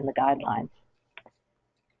currently in the guidelines.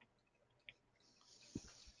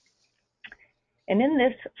 And in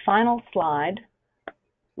this final slide,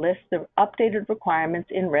 lists the updated requirements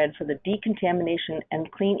in red for the decontamination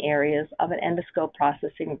and clean areas of an endoscope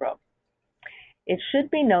processing room. It should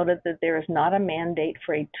be noted that there is not a mandate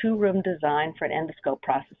for a 2-room design for an endoscope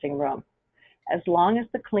processing room. As long as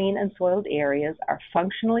the clean and soiled areas are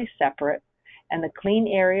functionally separate and the clean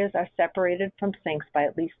areas are separated from sinks by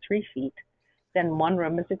at least 3 feet, then 1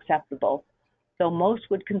 room is acceptable, though most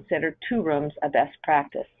would consider 2 rooms a best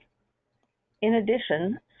practice. In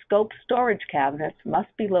addition, scope storage cabinets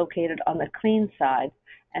must be located on the clean side,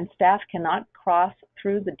 and staff cannot cross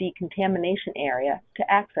through the decontamination area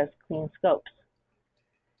to access clean scopes.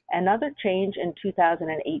 Another change in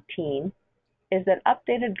 2018 is that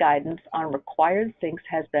updated guidance on required sinks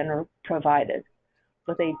has been provided,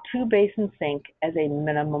 with a 2-basin sink as a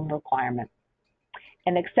minimum requirement.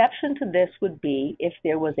 An exception to this would be if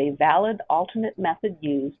there was a valid alternate method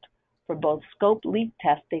used for both scope leak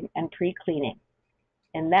testing and pre-cleaning.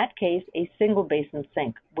 In that case, a single basin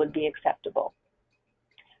sink would be acceptable.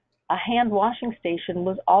 A hand washing station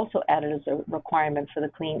was also added as a requirement for the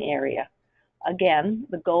clean area. Again,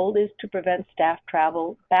 the goal is to prevent staff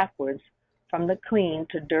travel backwards from the clean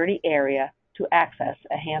to dirty area to access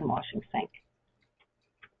a hand washing sink.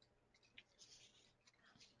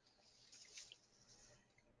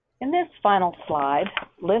 In this final slide,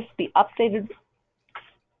 lists the updated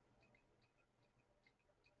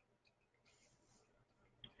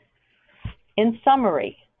In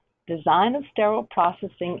summary, design of sterile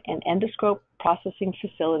processing and endoscope processing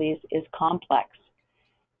facilities is complex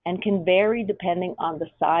and can vary depending on the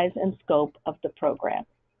size and scope of the program.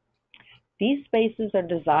 These spaces are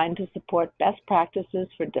designed to support best practices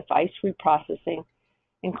for device reprocessing,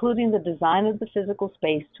 including the design of the physical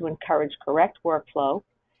space to encourage correct workflow,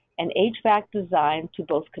 and HVAC design to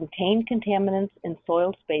both contain contaminants in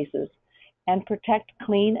soiled spaces and protect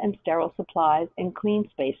clean and sterile supplies in clean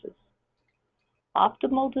spaces.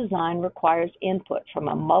 Optimal design requires input from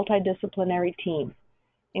a multidisciplinary team,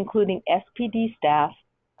 including SPD staff,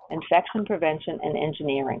 infection prevention, and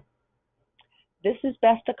engineering. This is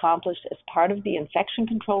best accomplished as part of the infection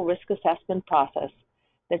control risk assessment process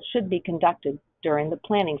that should be conducted during the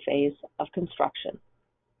planning phase of construction.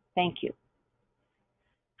 Thank you.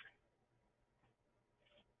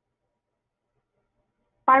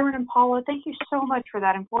 Byron and Paula, thank you so much for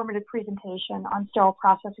that informative presentation on sterile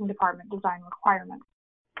processing department design requirements.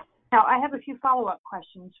 Now, I have a few follow-up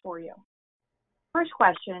questions for you. First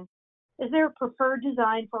question, is there a preferred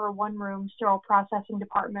design for a one-room sterile processing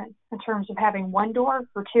department in terms of having one door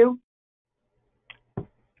or two?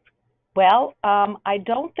 Well, I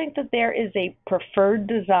don't think that there is a preferred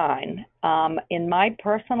design. In my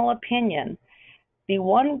personal opinion, the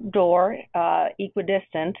one door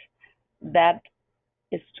equidistant that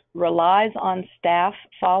relies on staff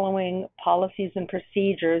following policies and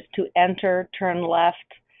procedures to enter, turn left,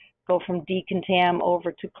 go from decontam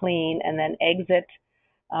over to clean, and then exit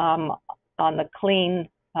on the clean,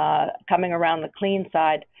 coming around the clean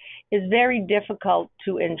side, is very difficult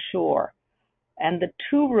to ensure. And the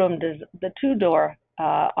two-door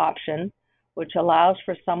option, which allows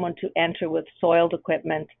for someone to enter with soiled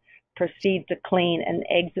equipment, proceed to clean, and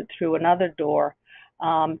exit through another door,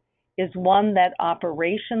 is one that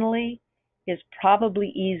operationally is probably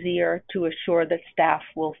easier to assure that staff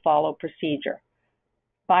will follow procedure.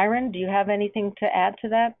 Byron, do you have anything to add to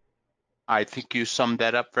that? I think you summed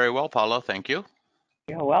that up very well, Paula. Thank you.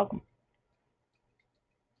 You're welcome.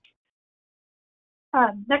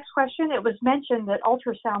 Next question, it was mentioned that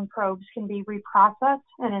ultrasound probes can be reprocessed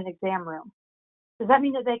in an exam room. Does that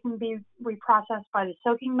mean that they can be reprocessed by the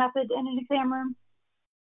soaking method in an exam room?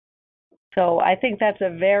 So I think that's a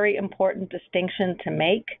very important distinction to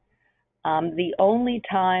make. The only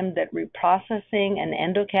time that reprocessing an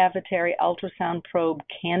endocavitary ultrasound probe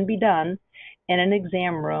can be done in an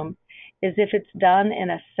exam room is if it's done in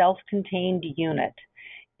a self-contained unit,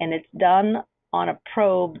 and it's done on a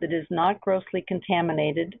probe that is not grossly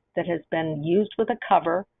contaminated, that has been used with a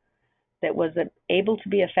cover, that was able to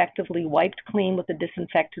be effectively wiped clean with a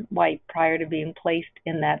disinfectant wipe prior to being placed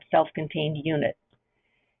in that self-contained unit.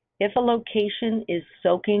 If a location is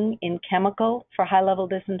soaking in chemical for high-level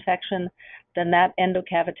disinfection, then that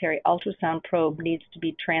endocavitary ultrasound probe needs to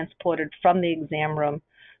be transported from the exam room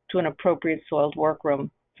to an appropriate soiled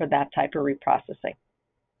workroom for that type of reprocessing.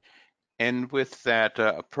 And with that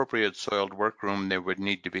appropriate soiled workroom, there would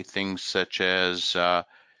need to be things such as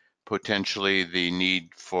potentially the need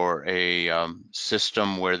for a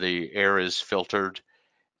system where the air is filtered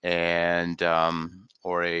and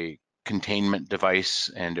or a containment device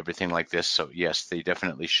and everything like this. So yes, they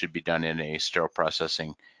definitely should be done in a sterile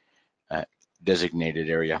processing designated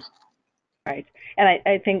area. Right. And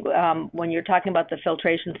I think when you're talking about the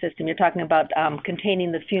filtration system, you're talking about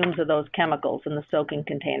containing the fumes of those chemicals in the soaking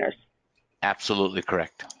containers. Absolutely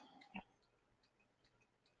correct.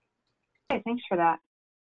 Okay, thanks for that.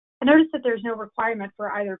 I noticed that there's no requirement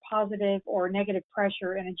for either positive or negative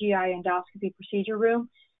pressure in a GI endoscopy procedure room.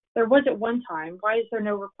 There was at one time. Why is there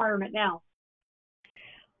no requirement now?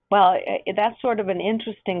 Well, that's sort of an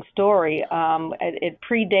interesting story. It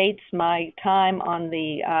predates my time on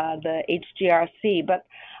the HGRC, but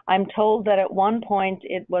I'm told that at one point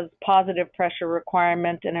it was positive pressure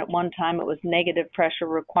requirement, and at one time it was negative pressure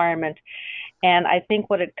requirement. And I think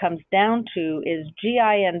what it comes down to is GI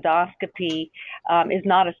endoscopy is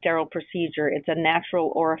not a sterile procedure. It's a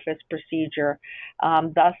natural orifice procedure.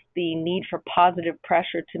 Thus, the need for positive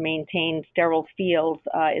pressure to maintain sterile fields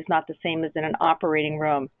is not the same as in an operating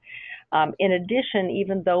room. In addition,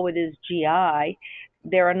 even though it is GI,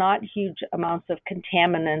 there are not huge amounts of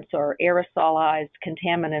contaminants or aerosolized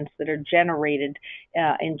contaminants that are generated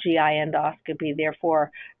in GI endoscopy,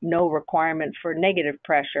 therefore no requirement for negative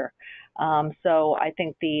pressure. So I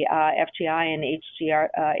think the FGI and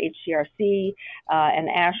HGRC and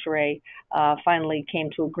ASHRAE finally came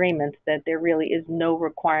to agreement that there really is no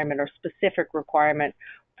requirement or specific requirement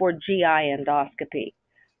for GI endoscopy.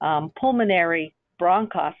 Pulmonary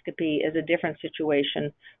bronchoscopy is a different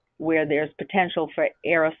situation where there's potential for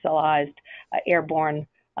aerosolized airborne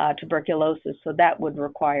tuberculosis, so that would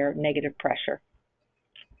require negative pressure.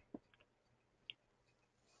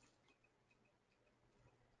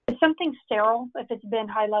 Is something sterile if it's been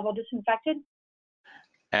high-level disinfected?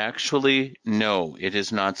 Actually, no, it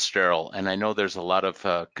is not sterile. And I know there's a lot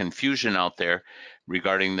of confusion out there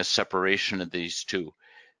regarding the separation of these two.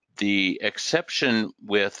 The exception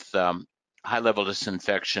with high-level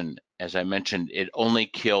disinfection, as I mentioned, it only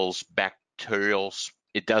kills bacterial,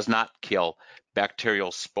 it does not kill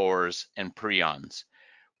bacterial spores and prions,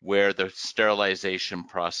 where the sterilization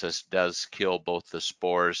process does kill both the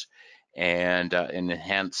spores, and an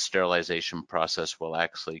enhanced sterilization process will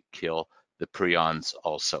actually kill the prions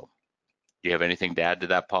also. Do you have anything to add to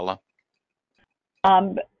that, Paula?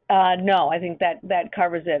 No, I think that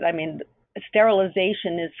covers it. I mean,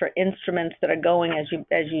 sterilization is for instruments that are going, as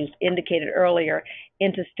you indicated earlier,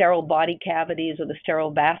 into sterile body cavities or the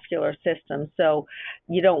sterile vascular system. So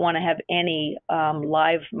you don't want to have any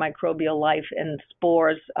live microbial life, and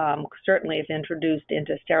spores, certainly if introduced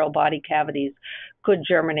into sterile body cavities, could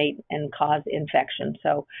germinate and cause infection.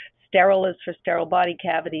 So sterile is for sterile body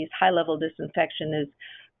cavities. High-level disinfection is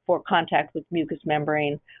for contact with mucous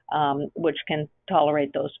membrane, which can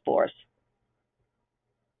tolerate those spores.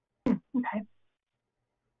 Okay.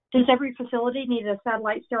 Does every facility need a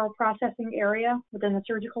satellite sterile processing area within the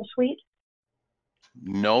surgical suite?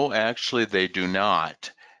 No, actually they do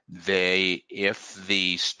not. If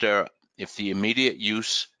the immediate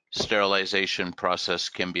use sterilization process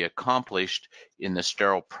can be accomplished in the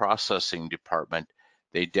sterile processing department,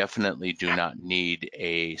 they definitely do not need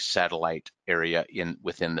a satellite area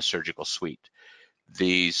within the surgical suite.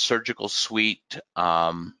 The surgical suite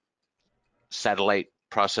satellite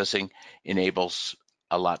processing enables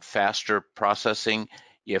a lot faster processing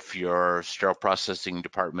if your sterile processing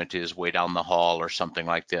department is way down the hall or something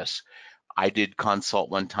like this. I did consult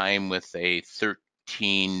one time with a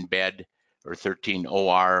 13-bed or 13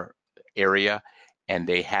 OR area, and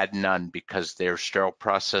they had none because their sterile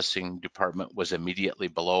processing department was immediately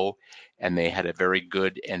below, and they had a very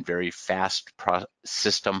good and very fast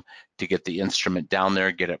system to get the instrument down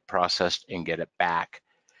there, get it processed, and get it back.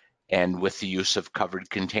 And with the use of covered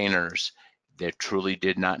containers, there truly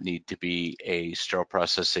did not need to be a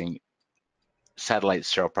satellite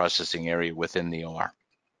sterile processing area within the OR.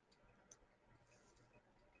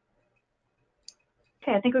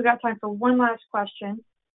 Okay, I think we've got time for one last question.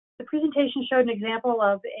 The presentation showed an example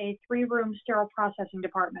of a 3-room sterile processing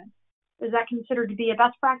department. Is that considered to be a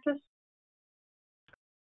best practice?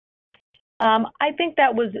 I think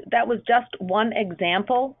that was just one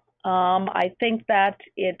example. I think that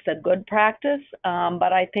it's a good practice,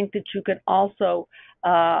 but I think that you can also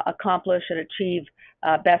accomplish and achieve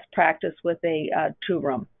best practice with a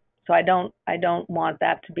 2-room. So I don't want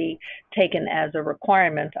that to be taken as a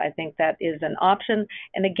requirement. I think that is an option.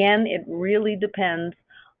 And again, it really depends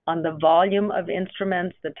on the volume of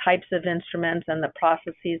instruments, the types of instruments, and the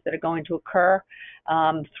processes that are going to occur.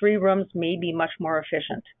 3 rooms may be much more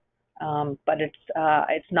efficient, but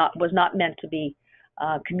was not meant to be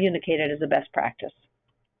communicated as a best practice.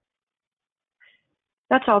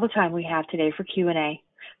 That's all the time we have today for Q&A.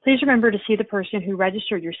 Please remember to see the person who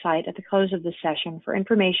registered your site at the close of this session for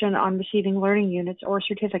information on receiving learning units or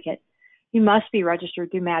certificate. You must be registered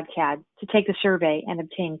through MADCAD to take the survey and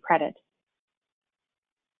obtain credit.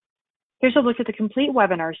 Here's a look at the complete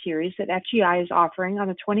webinar series that FGI is offering on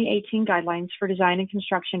the 2018 Guidelines for Design and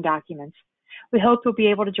Construction documents. We hope you'll be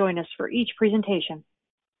able to join us for each presentation.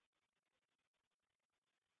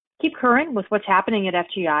 Keep current with what's happening at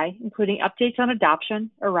FGI, including updates on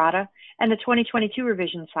adoption, errata, and the 2022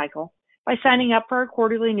 revision cycle by signing up for our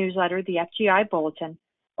quarterly newsletter, the FGI Bulletin,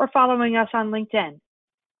 or following us on LinkedIn.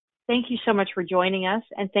 Thank you so much for joining us,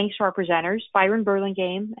 and thanks to our presenters, Byron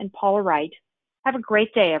Burlingame and Paula Wright. Have a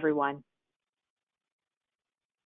great day, everyone.